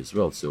Qvevri as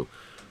well. So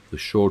the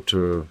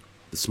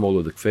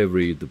smaller the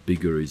Qvevri, the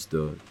bigger is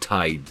the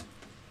tide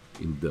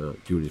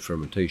during the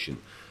fermentation,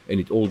 and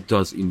it all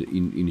does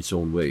in its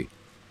own way.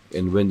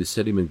 And when the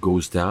sediment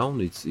goes down,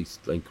 it's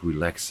like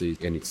relaxes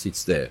and it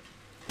sits there.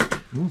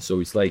 So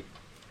it's like,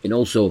 and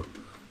also,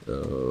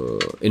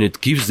 and it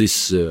gives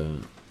this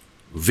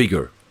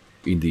vigor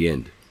in the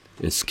end.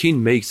 And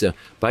skin makes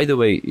by the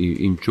way,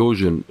 in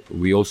Georgian,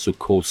 we also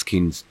call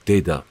skins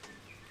deda,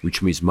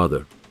 which means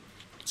mother.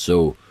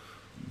 So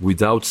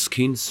without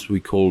skins, we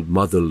call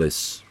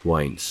motherless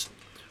wines.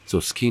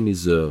 So skin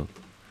is a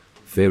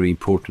very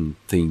important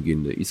thing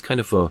it's kind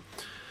of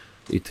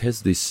it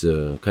has this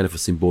kind of a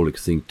symbolic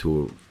thing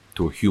to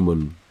a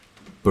human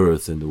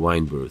birth and the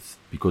wine birth,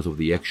 because of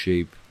the egg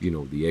shape.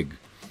 The egg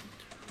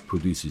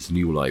produces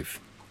new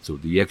life. So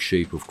the egg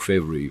shape of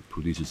Qvevri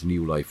produces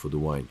new life for the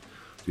wine.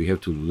 So you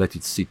have to let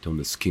it sit on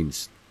the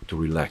skins to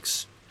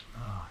relax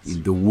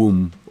in the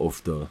womb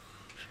of the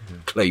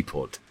clay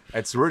pot.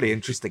 It's really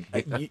interesting.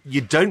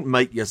 You don't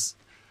make your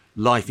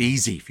life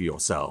easy for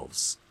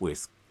yourselves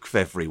with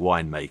Qvevri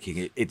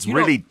winemaking. It's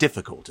really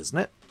difficult, isn't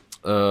it?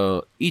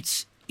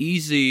 It's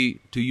easy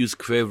to use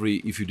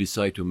Qvevri if you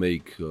decide to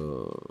make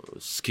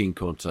skin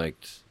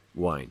contact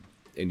wine.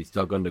 and it's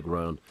dug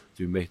underground.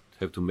 So you may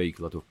have to make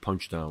a lot of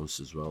punch downs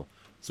as well.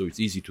 So it's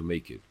easy to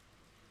make it.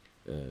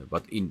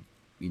 But in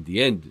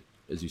the end,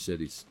 as you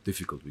said, it's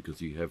difficult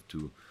because you have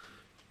to.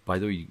 By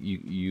the way,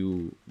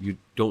 you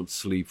don't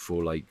sleep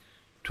for like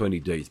 20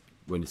 days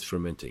when it's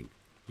fermenting,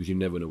 because you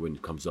never know when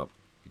it comes up.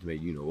 It may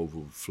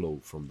overflow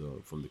from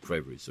the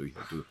crevice, so you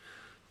have to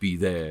be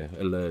there,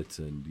 alert,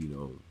 and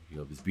you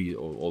have this be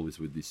always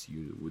with this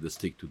with a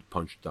stick to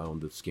punch down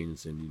the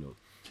skins, and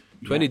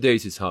 20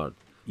 days is hard.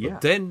 Yeah.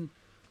 But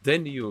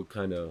then you're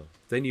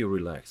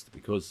relaxed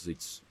because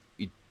it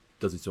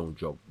does its own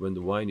job. When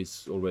the wine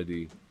is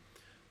already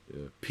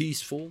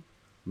peaceful,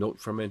 not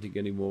fermenting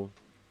anymore,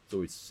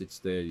 so it sits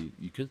there.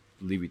 You can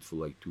leave it for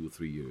like 2 or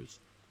 3 years,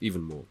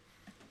 even more.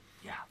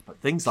 Yeah, but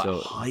things like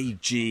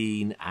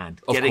hygiene and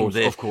getting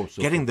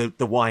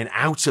the wine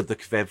out of the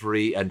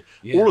Kvevery and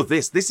all of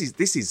this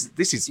is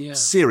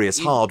serious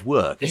hard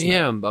work, isn't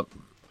it? But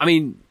I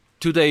mean,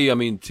 today,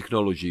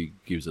 technology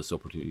gives us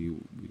opportunity.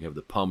 We have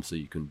the pumps, so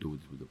you can do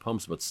it with the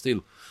pumps, but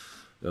still,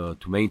 to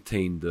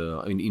maintain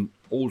in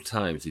old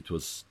times, it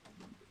was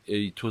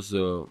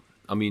the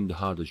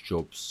hardest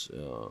jobs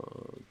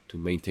to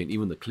maintain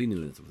even the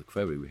cleanliness of the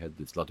Kvevery. We had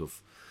this lot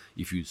of,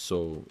 if you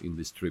saw in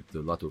this trip, a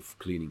lot of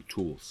cleaning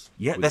tools.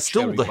 Yeah, they're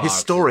still the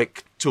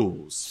historic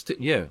tools.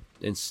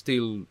 And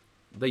still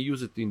they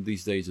use it in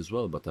these days as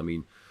well. But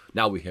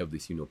now we have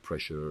this,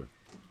 pressure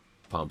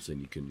pumps, and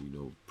you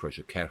can,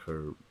 pressure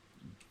Kercher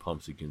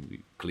pumps. You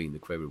can clean the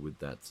Kvevery with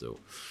that. So,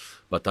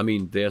 but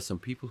there are some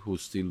people who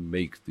still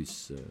make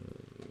this,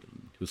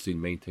 who still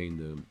maintain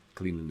the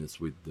cleanliness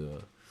with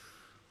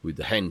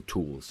the hand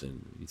tools,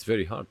 and it's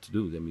very hard to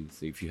do.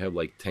 If you have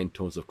like 10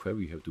 tons of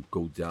Kvevery, you have to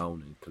go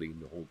down and clean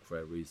the whole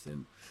Kveverys.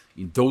 And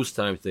in those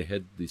times, they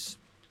had these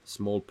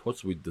small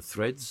pots with the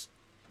threads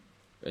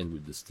and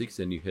with the sticks,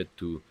 and you had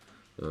to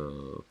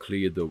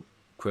clear the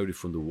Kvevery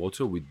from the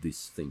water with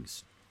these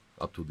things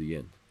up to the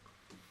end.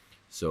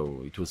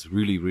 So it was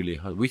really, really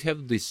hard. We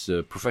have this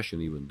profession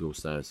even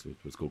those times. It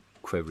was called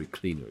Kvevery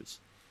cleaners.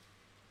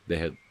 They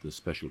had the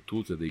special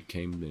tools that they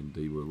came, and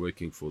they were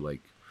working for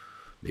like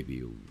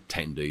maybe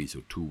 10 days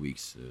or 2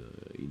 weeks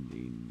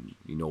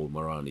in old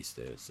Maranis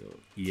there. So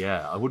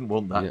yeah, I wouldn't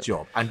want that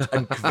job. And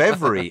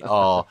Kvevery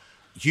are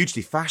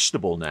hugely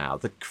fashionable now.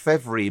 The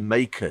Kvevery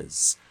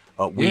makers,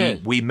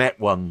 we met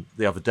one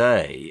the other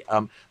day.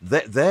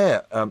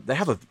 They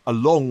have a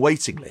long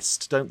waiting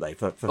list, don't they?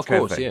 For of Kvevery?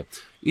 Course, yeah.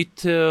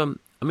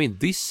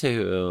 This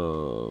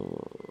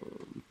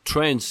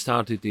trend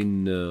started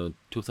in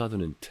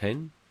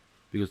 2010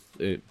 because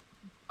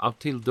up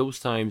till those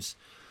times,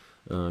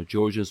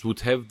 Georgians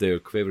would have their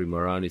Kvevery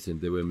Maranis, and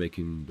they were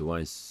making the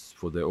wines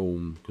for their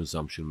own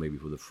consumption, maybe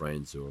for the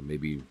friends or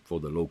maybe for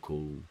the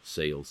local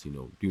sales.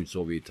 During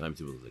Soviet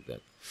times it was like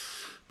that.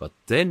 But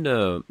then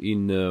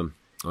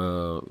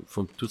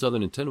from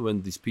 2010,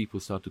 when these people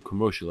started to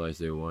commercialize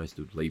their wines,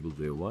 to label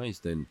their wines,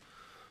 then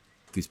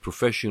this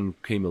profession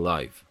came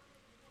alive,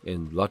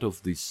 and a lot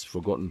of these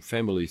forgotten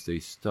families, they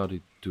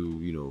started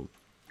to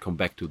come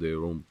back to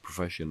their own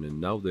profession, and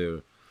now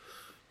they're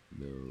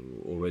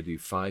already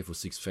 5 or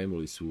 6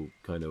 families who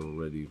kind of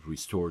already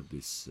restored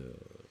this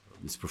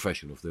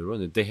profession of their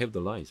own, and they have the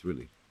lines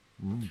really.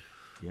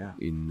 Yeah.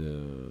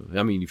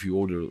 If you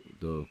order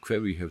the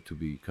Kvevery, you have to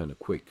be kind of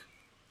quick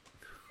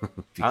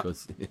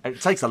because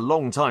it takes a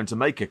long time to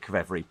make a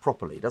Kvevery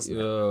properly, doesn't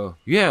it?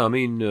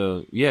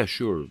 Yeah,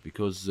 sure,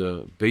 because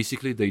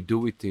basically they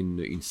do it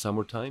in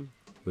summertime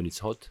when it's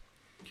hot,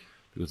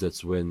 because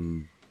that's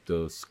when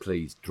the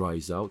clay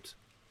dries out.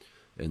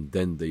 And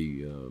then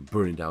they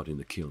burn it out in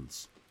the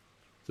kilns,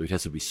 so it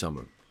has to be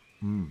summer.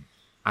 And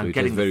so it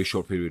getting has a very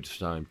short period of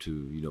time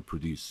to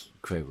produce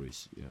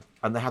Kveverys. Yeah.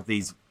 And they have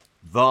these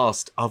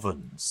vast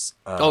ovens.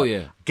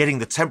 Getting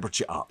the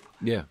temperature up.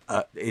 Yeah.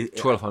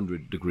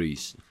 1200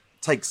 degrees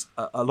takes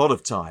a lot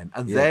of time,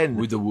 and then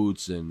with the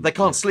woods, and they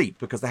can't sleep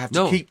because they have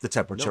to keep the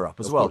temperature up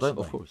as well, don't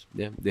they? Of course,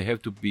 yeah. They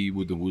have to be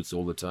with the woods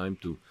all the time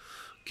to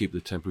keep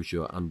the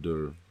temperature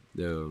under,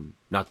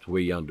 not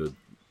way under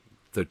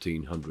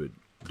 1300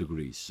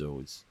 degrees,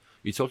 so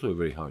it's also a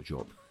very hard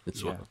job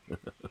as well.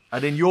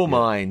 And in your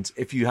mind,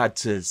 if you had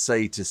to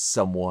say to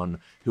someone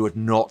who had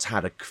not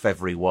had a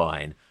Kvevery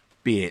wine,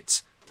 be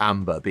it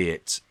amber, be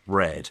it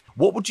red,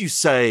 what would you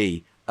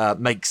say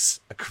makes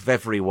a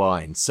Kvevery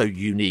wine so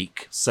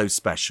unique, so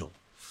special?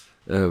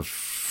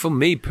 For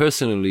me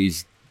personally,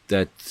 is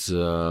that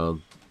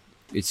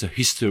it's a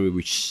history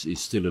which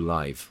is still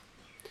alive,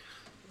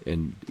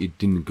 and it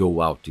didn't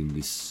go out in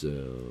this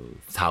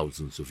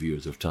thousands of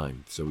years of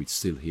time, so it's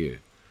still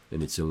here.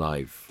 And it's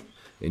alive,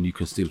 and you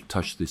can still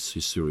touch this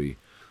history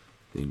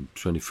in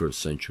 21st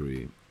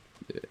century,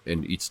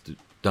 and it's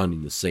done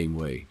in the same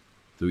way.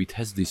 So it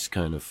has this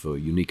kind of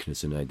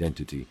uniqueness and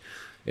identity,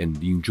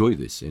 and you enjoy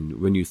this. And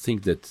when you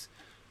think that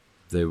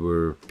there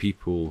were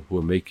people who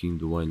were making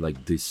the wine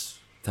like this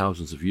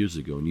thousands of years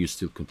ago, and you're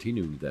still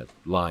continuing that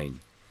line,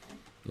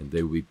 and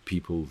there will be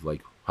people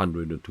like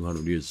 100 or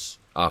 200 years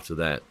after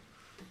that,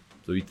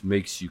 so it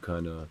makes you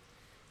kind of,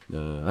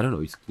 I don't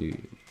know,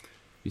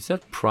 it's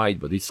not pride,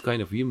 but it's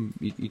kind of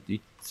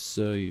it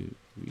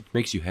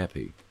makes you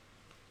happy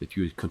that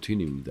you're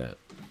continuing that.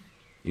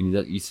 And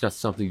that it's not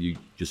something you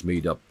just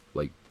made up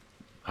like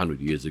 100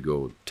 years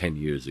ago, 10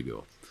 years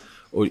ago,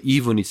 or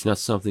even it's not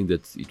something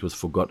that it was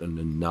forgotten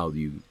and now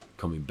you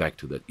coming back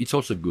to that. It's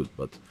also good,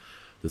 but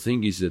the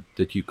thing is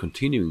that you're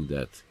continuing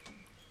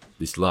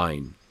this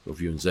line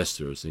of your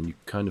ancestors, and you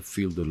kind of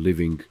feel the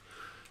living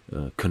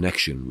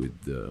connection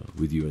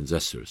with your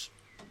ancestors.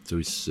 So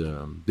it's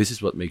this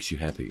is what makes you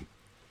happy.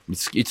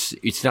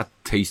 It's not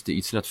tasty.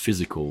 It's not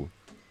physical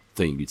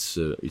thing. It's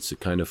a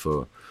kind of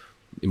a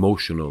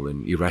emotional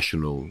and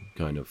irrational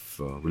kind of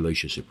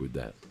relationship with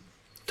that,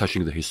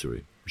 touching the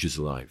history, which is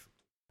alive.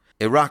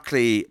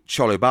 Irakli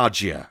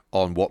Cholobagia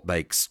on what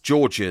makes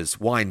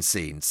Georgia's wine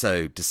scene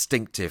so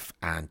distinctive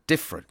and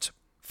different.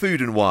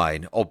 Food and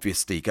wine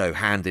obviously go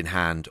hand in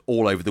hand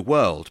all over the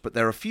world, but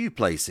there are few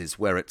places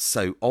where it's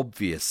so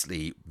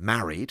obviously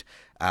married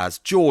as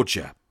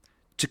Georgia.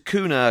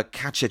 Tikuna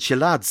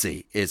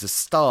Kachechiladze is a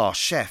star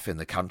chef in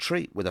the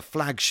country with a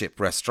flagship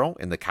restaurant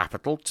in the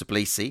capital,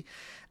 Tbilisi,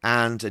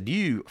 and a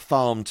new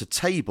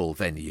farm-to-table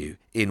venue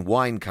in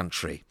wine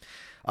country.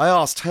 I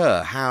asked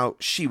her how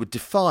she would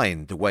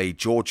define the way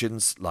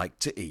Georgians like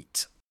to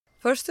eat.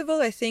 First of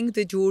all, I think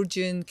the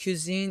Georgian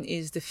cuisine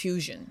is the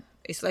fusion.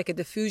 It's like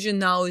the fusion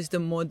now is the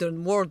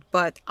modern word,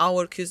 but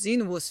our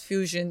cuisine was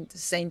fusion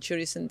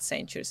centuries and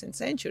centuries and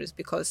centuries,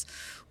 because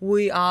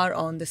we are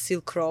on the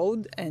Silk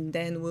Road, and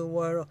then we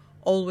were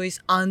always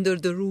under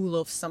the rule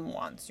of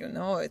someone,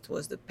 it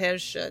was the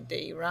Persia,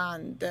 the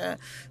Iran, the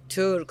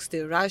Turks,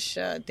 the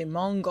Russia, the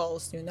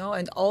Mongols,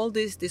 and all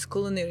these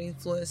culinary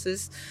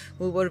influences,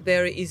 we were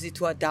very easy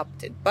to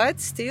adapt it. But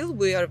still,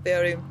 we are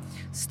very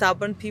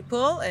stubborn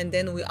people, and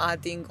then we're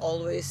adding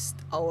always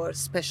our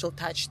special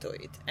touch to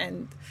it.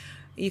 And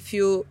if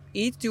you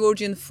eat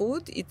Georgian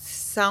food, it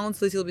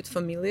sounds a little bit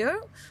familiar,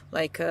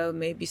 like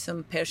maybe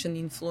some Persian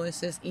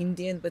influences,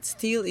 Indian, but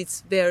still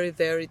it's very,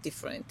 very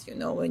different,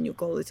 when you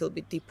go a little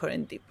bit deeper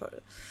and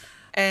deeper.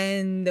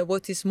 And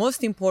what is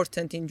most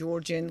important in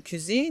Georgian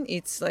cuisine,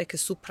 it's like a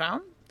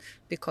supra,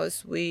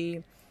 because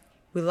we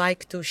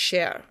like to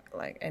share,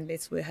 and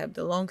we have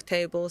the long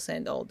tables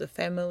and all the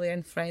family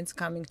and friends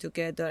coming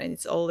together, and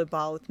it's all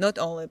about, not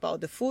only about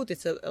the food,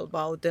 it's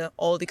about the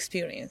old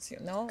experience,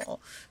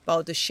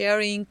 about the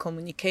sharing,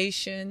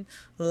 communication,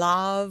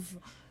 love,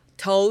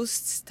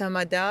 toasts,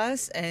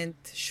 tamadas, and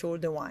sure,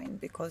 the wine,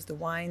 because the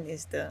wine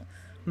is the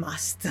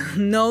must.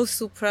 No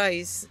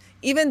surprise.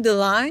 Even the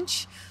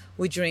lunch,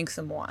 we drink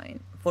some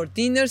wine. For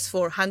dinners,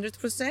 for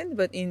 100%,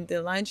 but in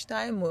the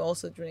lunchtime, we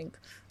also drink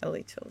a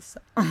little. So.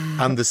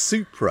 And the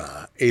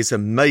supra is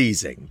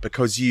amazing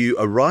because you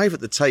arrive at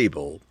the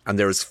table and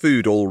there is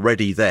food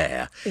already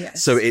there.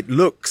 Yes. So it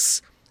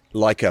looks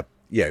like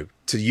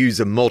to use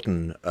a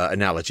modern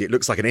analogy, it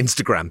looks like an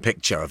Instagram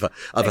picture of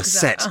a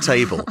set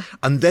table,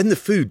 and then the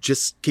food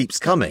just keeps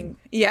coming.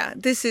 Yeah,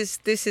 this is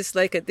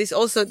this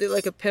also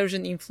like a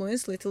Persian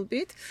influence a little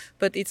bit,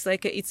 but it's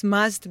like it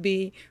must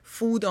be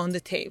food on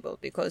the table,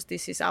 because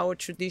this is our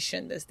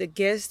tradition. As the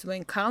guests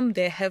when come,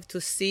 they have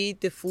to see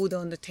the food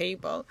on the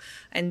table,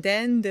 and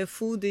then the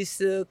food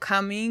is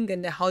coming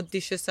and the hot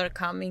dishes are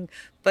coming.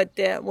 But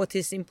what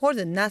is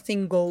important,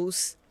 nothing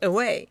goes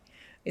away.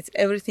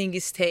 Everything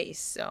is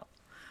taste. So.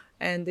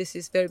 And this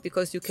is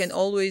because you can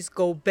always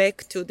go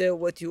back to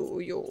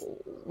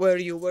where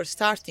you were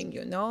starting,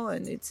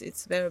 and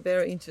it's very,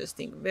 very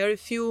interesting. Very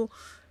few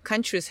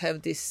countries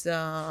have this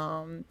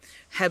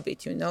habit,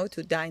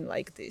 to dine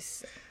like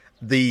this.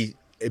 The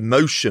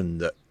emotion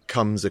that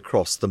comes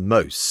across the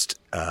most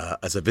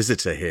as a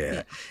visitor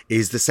here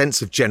is the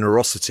sense of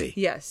generosity.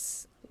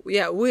 Yes.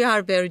 Yeah, we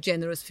are very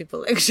generous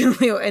people,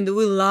 actually, and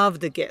we love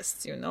the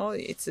guests,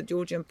 It's a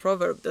Georgian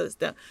proverb,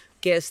 the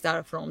guests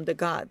are from the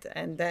God,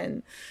 and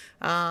then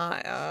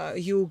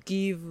you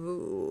give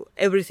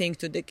everything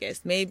to the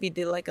guest. Maybe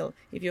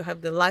if you have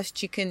the last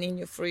chicken in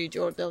your fridge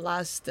or the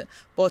last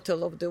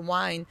bottle of the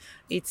wine,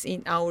 it's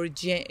in our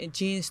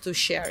genes to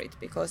share it,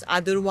 because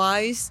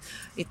otherwise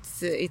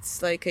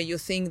it's like you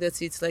think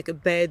that it's like a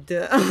bad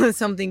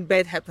something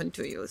bad happened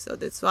to you. So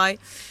that's why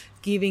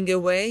giving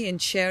away and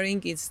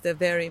sharing is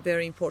very,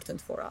 very important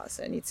for us,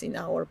 and it's in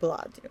our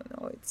blood.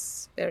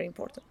 It's very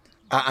important.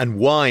 And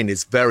wine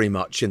is very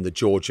much in the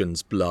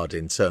Georgians' blood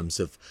in terms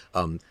of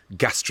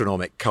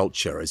gastronomic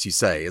culture, as you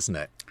say, isn't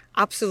it?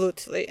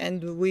 Absolutely.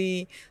 And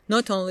we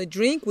not only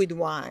drink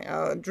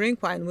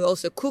wine, we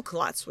also cook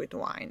lots with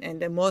wine.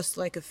 And the most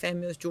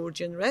famous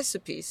Georgian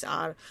recipes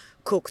are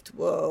cooked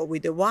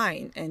with the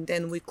wine. And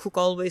then we cook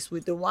always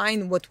with the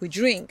wine what we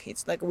drink.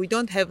 It's like we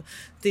don't have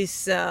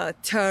this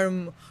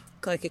term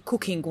like a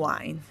cooking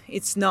wine.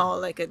 It's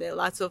not there are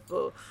lots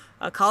of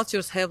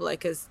cultures have a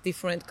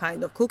different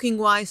kind of cooking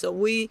wine. So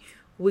we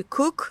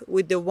cook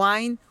with the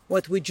wine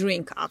what we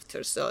drink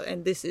after. So,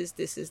 and this is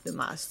the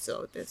must.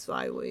 So that's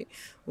why we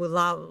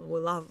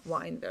love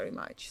wine very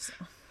much. So.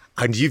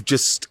 And you've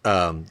just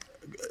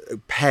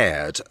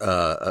paired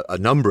a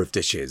number of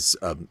dishes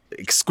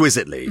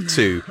exquisitely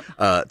to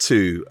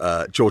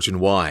Georgian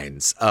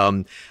wines.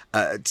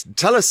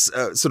 Tell us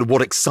sort of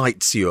what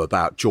excites you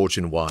about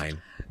Georgian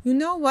wine. You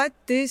know what?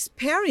 This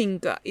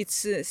pairing,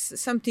 it's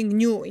something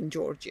new in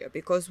Georgia,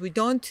 because we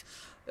don't,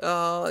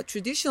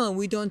 traditionally,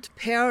 we don't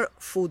pair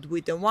food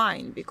with the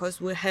wine,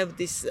 because we have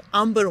these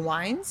amber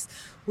wines,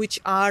 which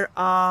are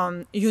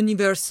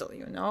universal,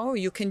 you know.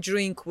 You can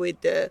drink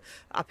with the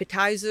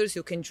appetizers,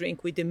 you can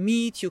drink with the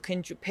meat, you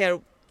can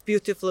pair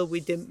beautifully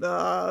with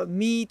the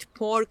meat,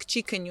 pork,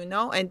 chicken, you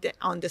know. And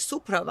on the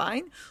Supra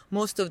wine,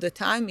 most of the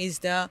time is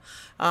the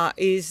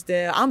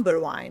amber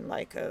wine,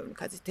 like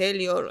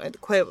Cazitelli or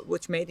Cuevre,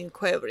 which made in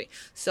Cuevre.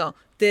 So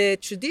the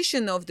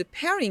tradition of the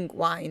pairing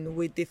wine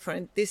with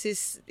different, this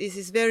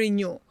is very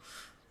new.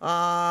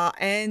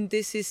 And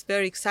this is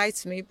very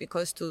excites me,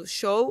 because to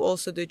show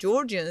also the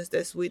Georgians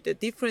that with the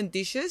different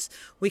dishes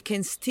we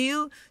can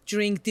still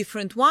drink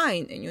different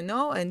wine, and you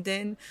know, and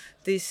then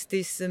this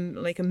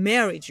like a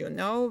marriage, you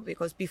know,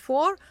 because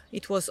before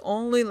it was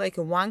only like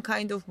a one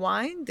kind of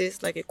wine,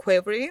 this like a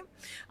Cuevre,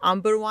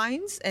 amber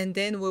wines, and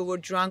then we were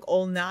drunk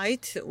all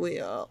night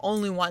with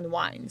only one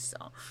wine.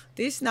 So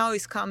this now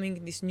is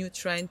coming, this new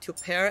trend to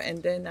pair,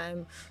 and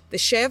then the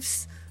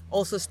chefs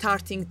also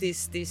starting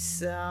this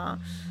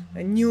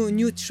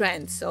new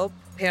trend, so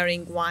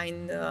pairing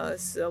wine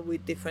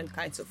with different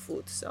kinds of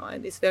food. So,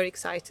 and it's very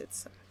excited.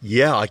 So.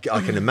 Yeah, I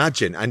can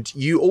imagine. And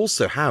you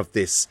also have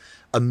this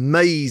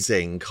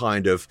amazing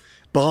kind of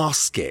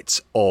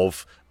basket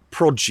of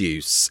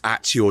produce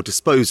at your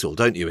disposal,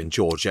 don't you, in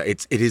Georgia?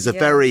 It is a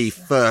very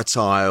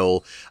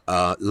fertile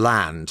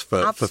land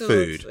for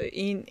food.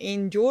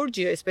 In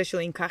Georgia,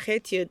 especially in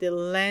Kakheti, the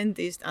land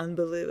is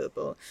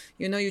unbelievable.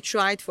 You know, you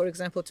tried, for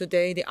example,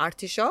 today the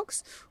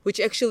artichokes,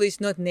 which actually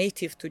is not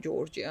native to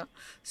Georgia.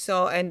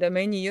 So, and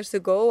many years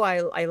ago,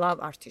 I love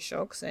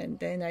artichokes, and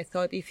then I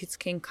thought if it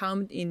can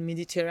come in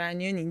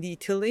Mediterranean, in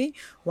Italy,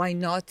 why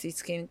not?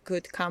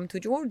 Could come to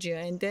Georgia,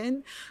 and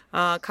then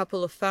a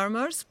couple of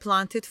farmers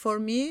planted for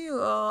me.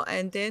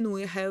 And then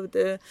we have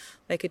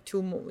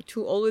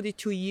already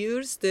 2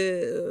 years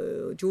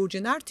the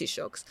Georgian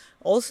artichokes.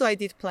 Also, I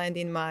did plant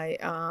in my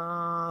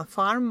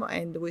farm,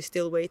 and we're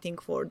still waiting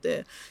for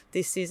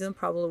this season.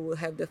 Probably we'll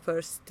have the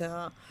first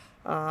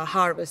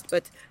harvest.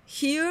 But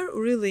here,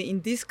 really,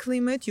 in this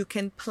climate, you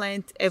can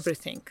plant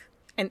everything,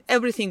 and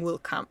everything will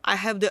come. I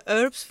have the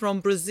herbs from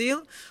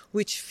Brazil,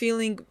 which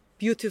feeling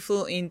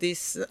beautiful in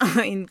this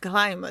in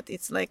climate.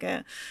 It's like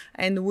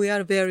and we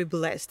are very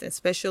blessed,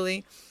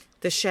 especially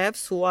the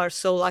chefs who are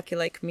so lucky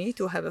like me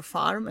to have a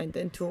farm, and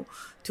then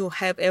to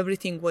have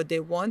everything what they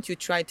want. You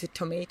try the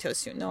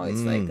tomatoes, you know,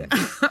 it's like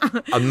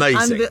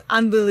amazing,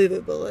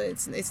 unbelievable.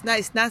 It's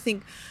nice,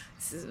 nothing,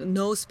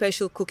 no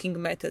special cooking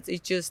methods.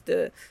 It's just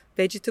the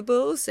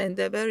vegetables and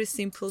the very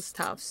simple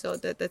stuff. So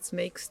that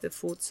makes the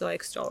food so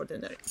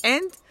extraordinary,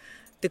 and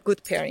the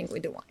good pairing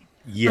with the wine.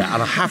 Yeah,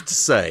 and I have to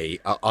say,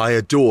 I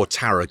adore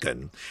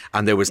tarragon,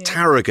 and there was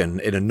tarragon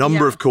in a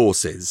number of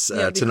courses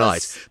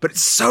tonight. But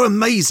it's so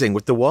amazing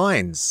with the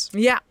wines.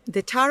 Yeah,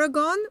 the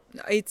tarragon,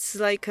 it's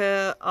like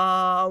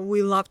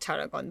we love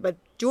tarragon, but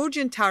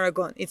Georgian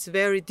tarragon, it's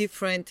very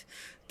different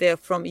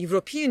from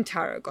European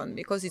tarragon,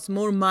 because it's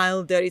more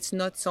milder, it's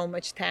not so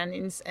much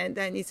tannins, and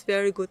then it's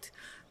very good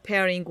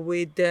pairing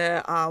with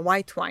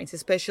white wines,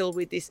 especially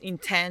with this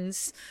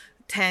intense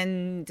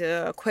tanned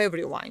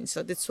Cuevre wine.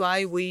 So that's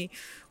why we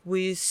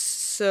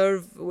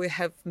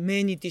have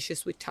many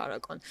dishes with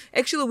tarragon.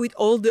 Actually, with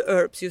all the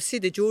herbs, you see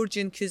the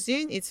Georgian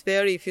cuisine, it's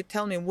very, if you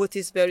tell me what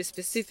is very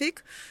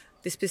specific,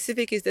 the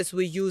specific is that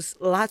we use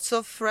lots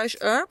of fresh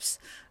herbs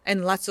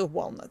and lots of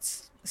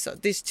walnuts. So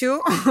these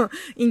two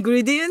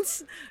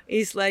ingredients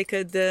is like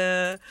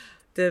the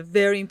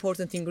very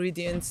important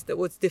ingredients that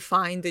would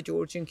define the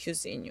Georgian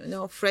cuisine, you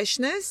know,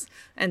 freshness,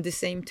 and at the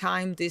same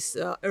time this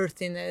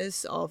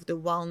earthiness of the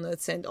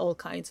walnuts and all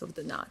kinds of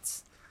the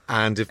nuts.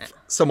 And if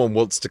someone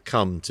wants to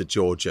come to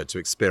Georgia to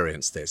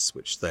experience this,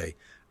 which they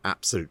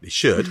absolutely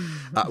should,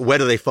 where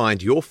do they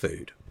find your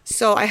food?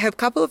 So I have a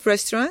couple of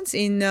restaurants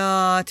in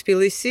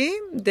Tbilisi.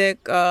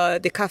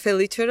 The Cafe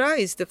Litera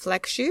is the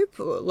flagship,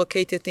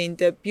 located in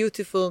the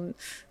beautiful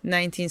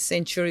 19th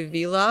century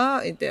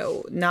villa.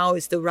 Now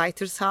it's the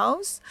writer's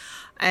house.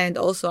 And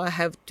also I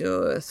have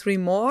 3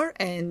 more.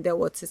 And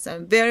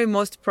I'm very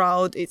most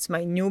proud, it's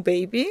my new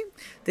baby,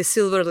 the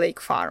Silver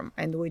Lake Farm.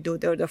 And we do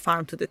the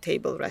farm to the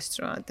table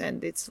restaurant.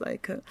 And it's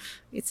like,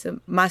 it's a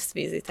must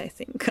visit, I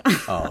think.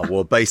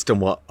 Well, based on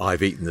what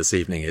I've eaten this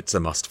evening, it's a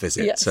must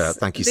visit. Yes.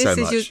 Thank you so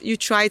much. You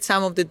tried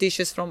some of the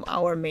dishes from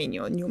our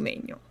new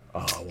menu.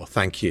 Oh, well,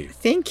 thank you.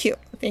 Thank you.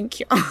 Thank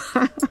you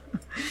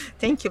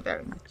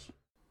very much.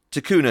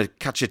 Takuna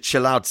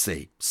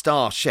Kachicheladze,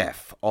 star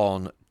chef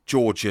on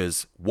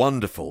Georgia's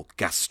wonderful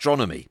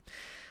gastronomy.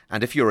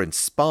 And if you're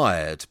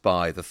inspired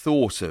by the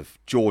thought of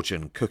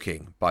Georgian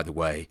cooking, by the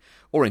way,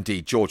 or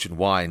indeed Georgian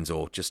wines,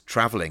 or just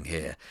travelling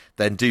here,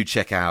 then do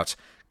check out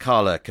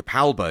Carla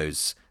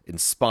Capalbo's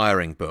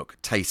inspiring book,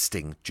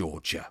 Tasting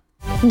Georgia.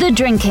 The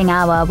Drinking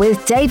Hour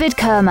with David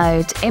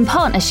Kermode in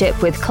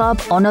partnership with Club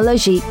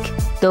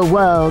Onologique, the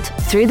world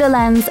through the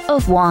lens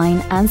of wine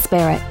and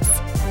spirits.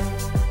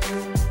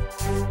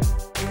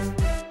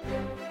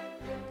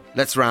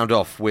 Let's round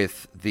off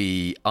with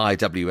the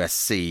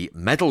IWSC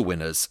medal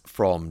winners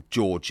from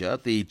Georgia.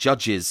 The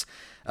judges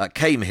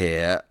came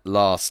here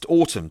last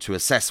autumn to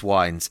assess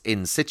wines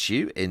in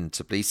situ in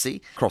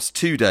Tbilisi across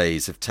 2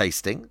 days of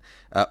tasting.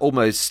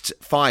 Almost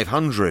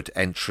 500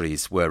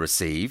 entries were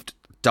received,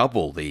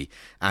 double the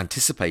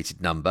anticipated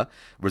number,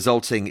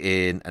 resulting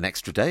in an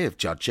extra day of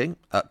judging.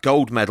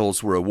 Gold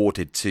medals were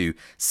awarded to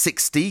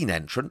 16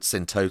 entrants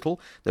in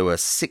total. There were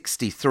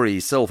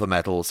 63 silver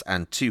medals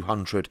and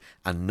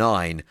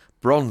 209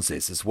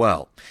 bronzes as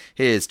well.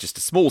 Here's just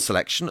a small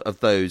selection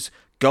of those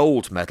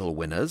gold medal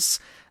winners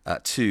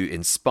to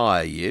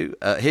inspire you.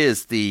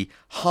 Here's the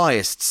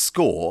highest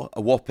score,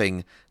 a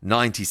whopping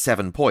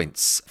 97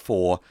 points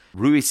for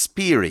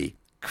Ruispiri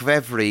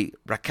Kvevri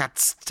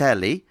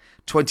Rakatsiteli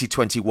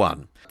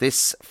 2021.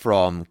 This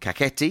from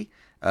Kakheti,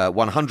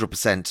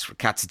 100%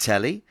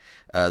 Rakatsiteli.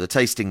 The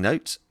tasting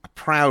note, a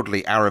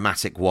proudly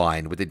aromatic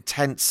wine with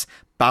intense,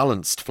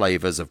 balanced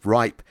flavours of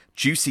ripe,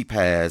 juicy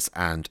pears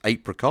and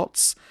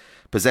apricots.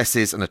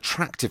 Possesses an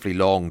attractively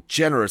long,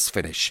 generous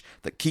finish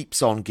that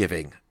keeps on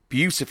giving.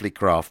 Beautifully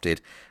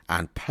crafted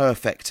and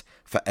perfect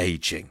for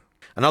aging.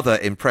 Another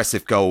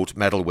impressive gold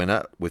medal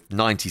winner with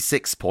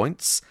 96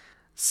 points,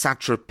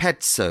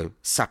 Satrapetso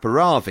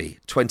Saparavi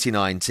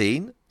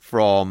 2019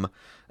 from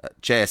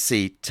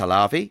JSC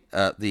Talavi.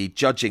 The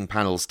judging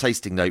panel's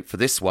tasting note for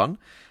this one,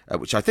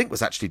 which I think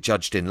was actually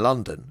judged in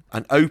London.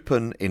 An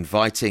open,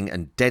 inviting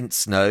and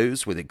dense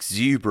nose with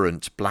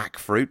exuberant black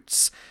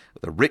fruits,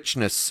 the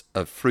richness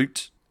of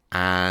fruit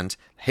and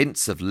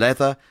hints of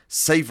leather,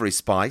 savoury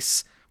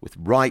spice, with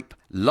ripe,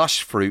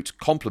 lush fruit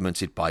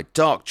complemented by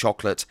dark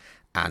chocolate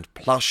and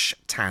plush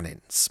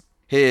tannins.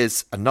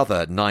 Here's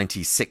another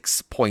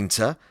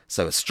 96-pointer,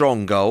 so a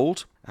strong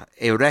gold,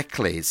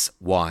 Erekles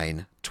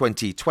wine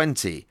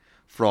 2020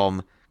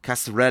 from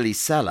Casarelli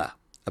Cellar,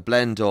 a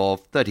blend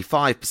of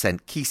 35%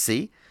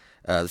 Kisi,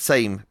 the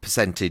same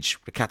percentage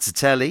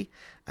Rakatsiteli,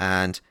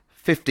 and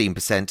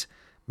 15%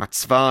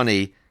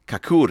 Matsvani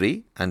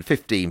Kakuri, and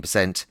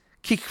 15%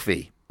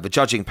 Kikvi. The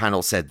judging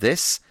panel said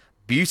this: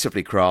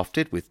 beautifully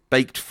crafted with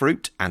baked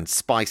fruit and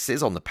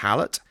spices on the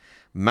palate,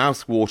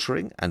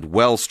 mouth-watering and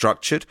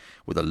well-structured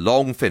with a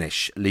long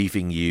finish,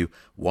 leaving you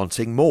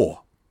wanting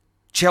more.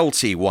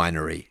 Chelty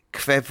Winery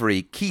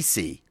Kvevri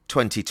Kisi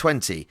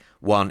 2020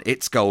 won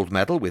its gold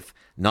medal with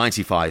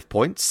 95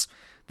 points.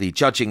 The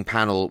judging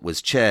panel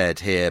was chaired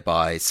here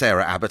by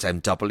Sarah Abbott,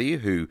 MW,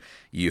 who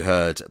you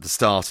heard at the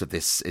start of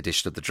this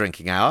edition of The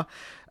Drinking Hour.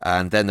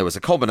 And then there was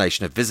a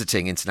combination of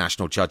visiting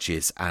international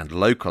judges and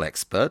local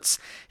experts.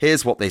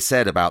 Here's what they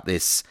said about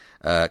this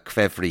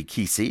Kvevri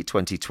Kisi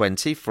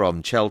 2020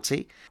 from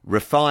Chelty.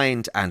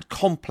 Refined and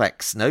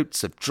complex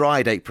notes of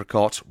dried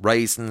apricot,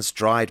 raisins,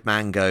 dried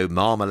mango,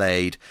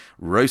 marmalade,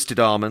 roasted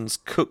almonds,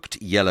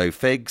 cooked yellow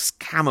figs,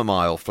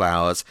 chamomile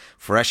flowers,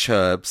 fresh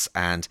herbs,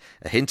 and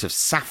a hint of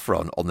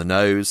saffron on the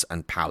nose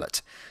and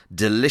palate.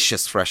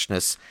 Delicious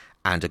freshness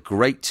and a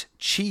great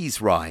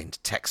cheese rind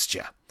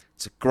texture.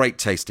 It's a great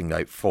tasting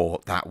note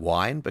for that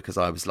wine, because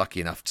I was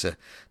lucky enough to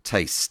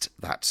taste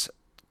that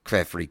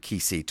Kvevri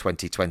Kisi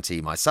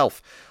 2020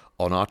 myself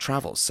on our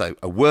travels. So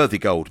a worthy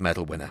gold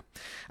medal winner.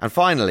 And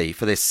finally,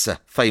 for this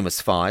famous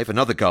five,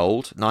 another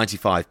gold,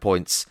 95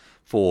 points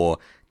for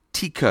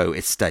Tico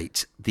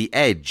Estate, The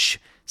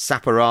Edge,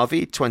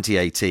 Saparavi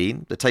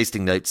 2018. The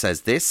tasting note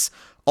says this: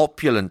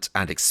 opulent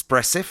and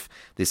expressive.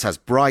 This has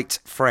bright,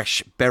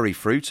 fresh berry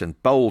fruit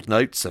and bold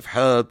notes of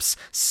herbs,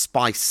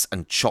 spice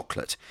and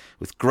chocolate.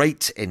 With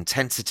great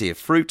intensity of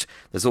fruit,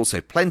 there's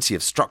also plenty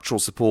of structural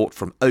support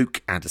from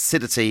oak and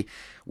acidity,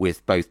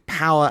 with both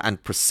power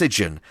and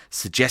precision,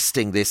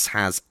 suggesting this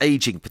has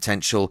aging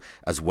potential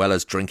as well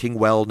as drinking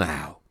well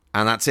now.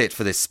 And that's it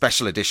for this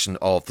special edition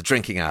of The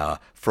Drinking Hour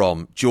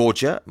from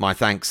Georgia. My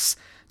thanks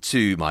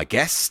to my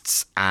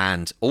guests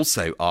and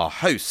also our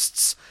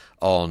hosts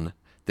on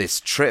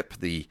this trip,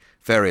 the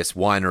various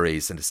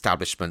wineries and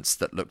establishments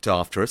that looked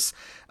after us.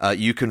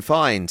 You can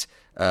find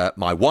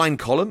my wine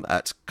column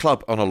at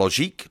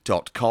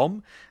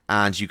clubonologique.com,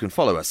 and you can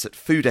follow us at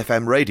Food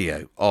FM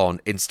Radio on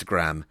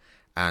Instagram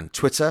and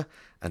Twitter,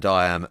 and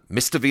I am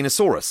Mr.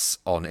 Venusaurus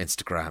on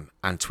Instagram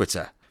and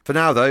Twitter. For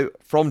now, though,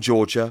 from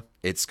Georgia,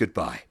 it's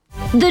goodbye.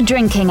 The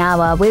Drinking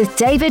Hour with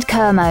David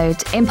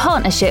Kermode in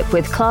partnership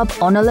with Club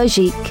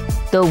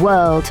Onologique, the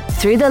world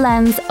through the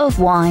lens of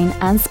wine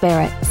and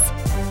spirits.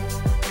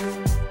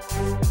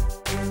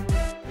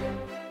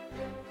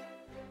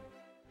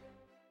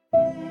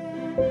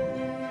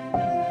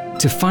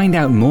 To find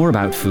out more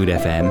about Food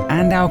FM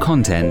and our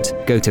content,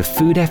 go to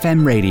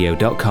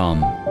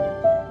foodfmradio.com.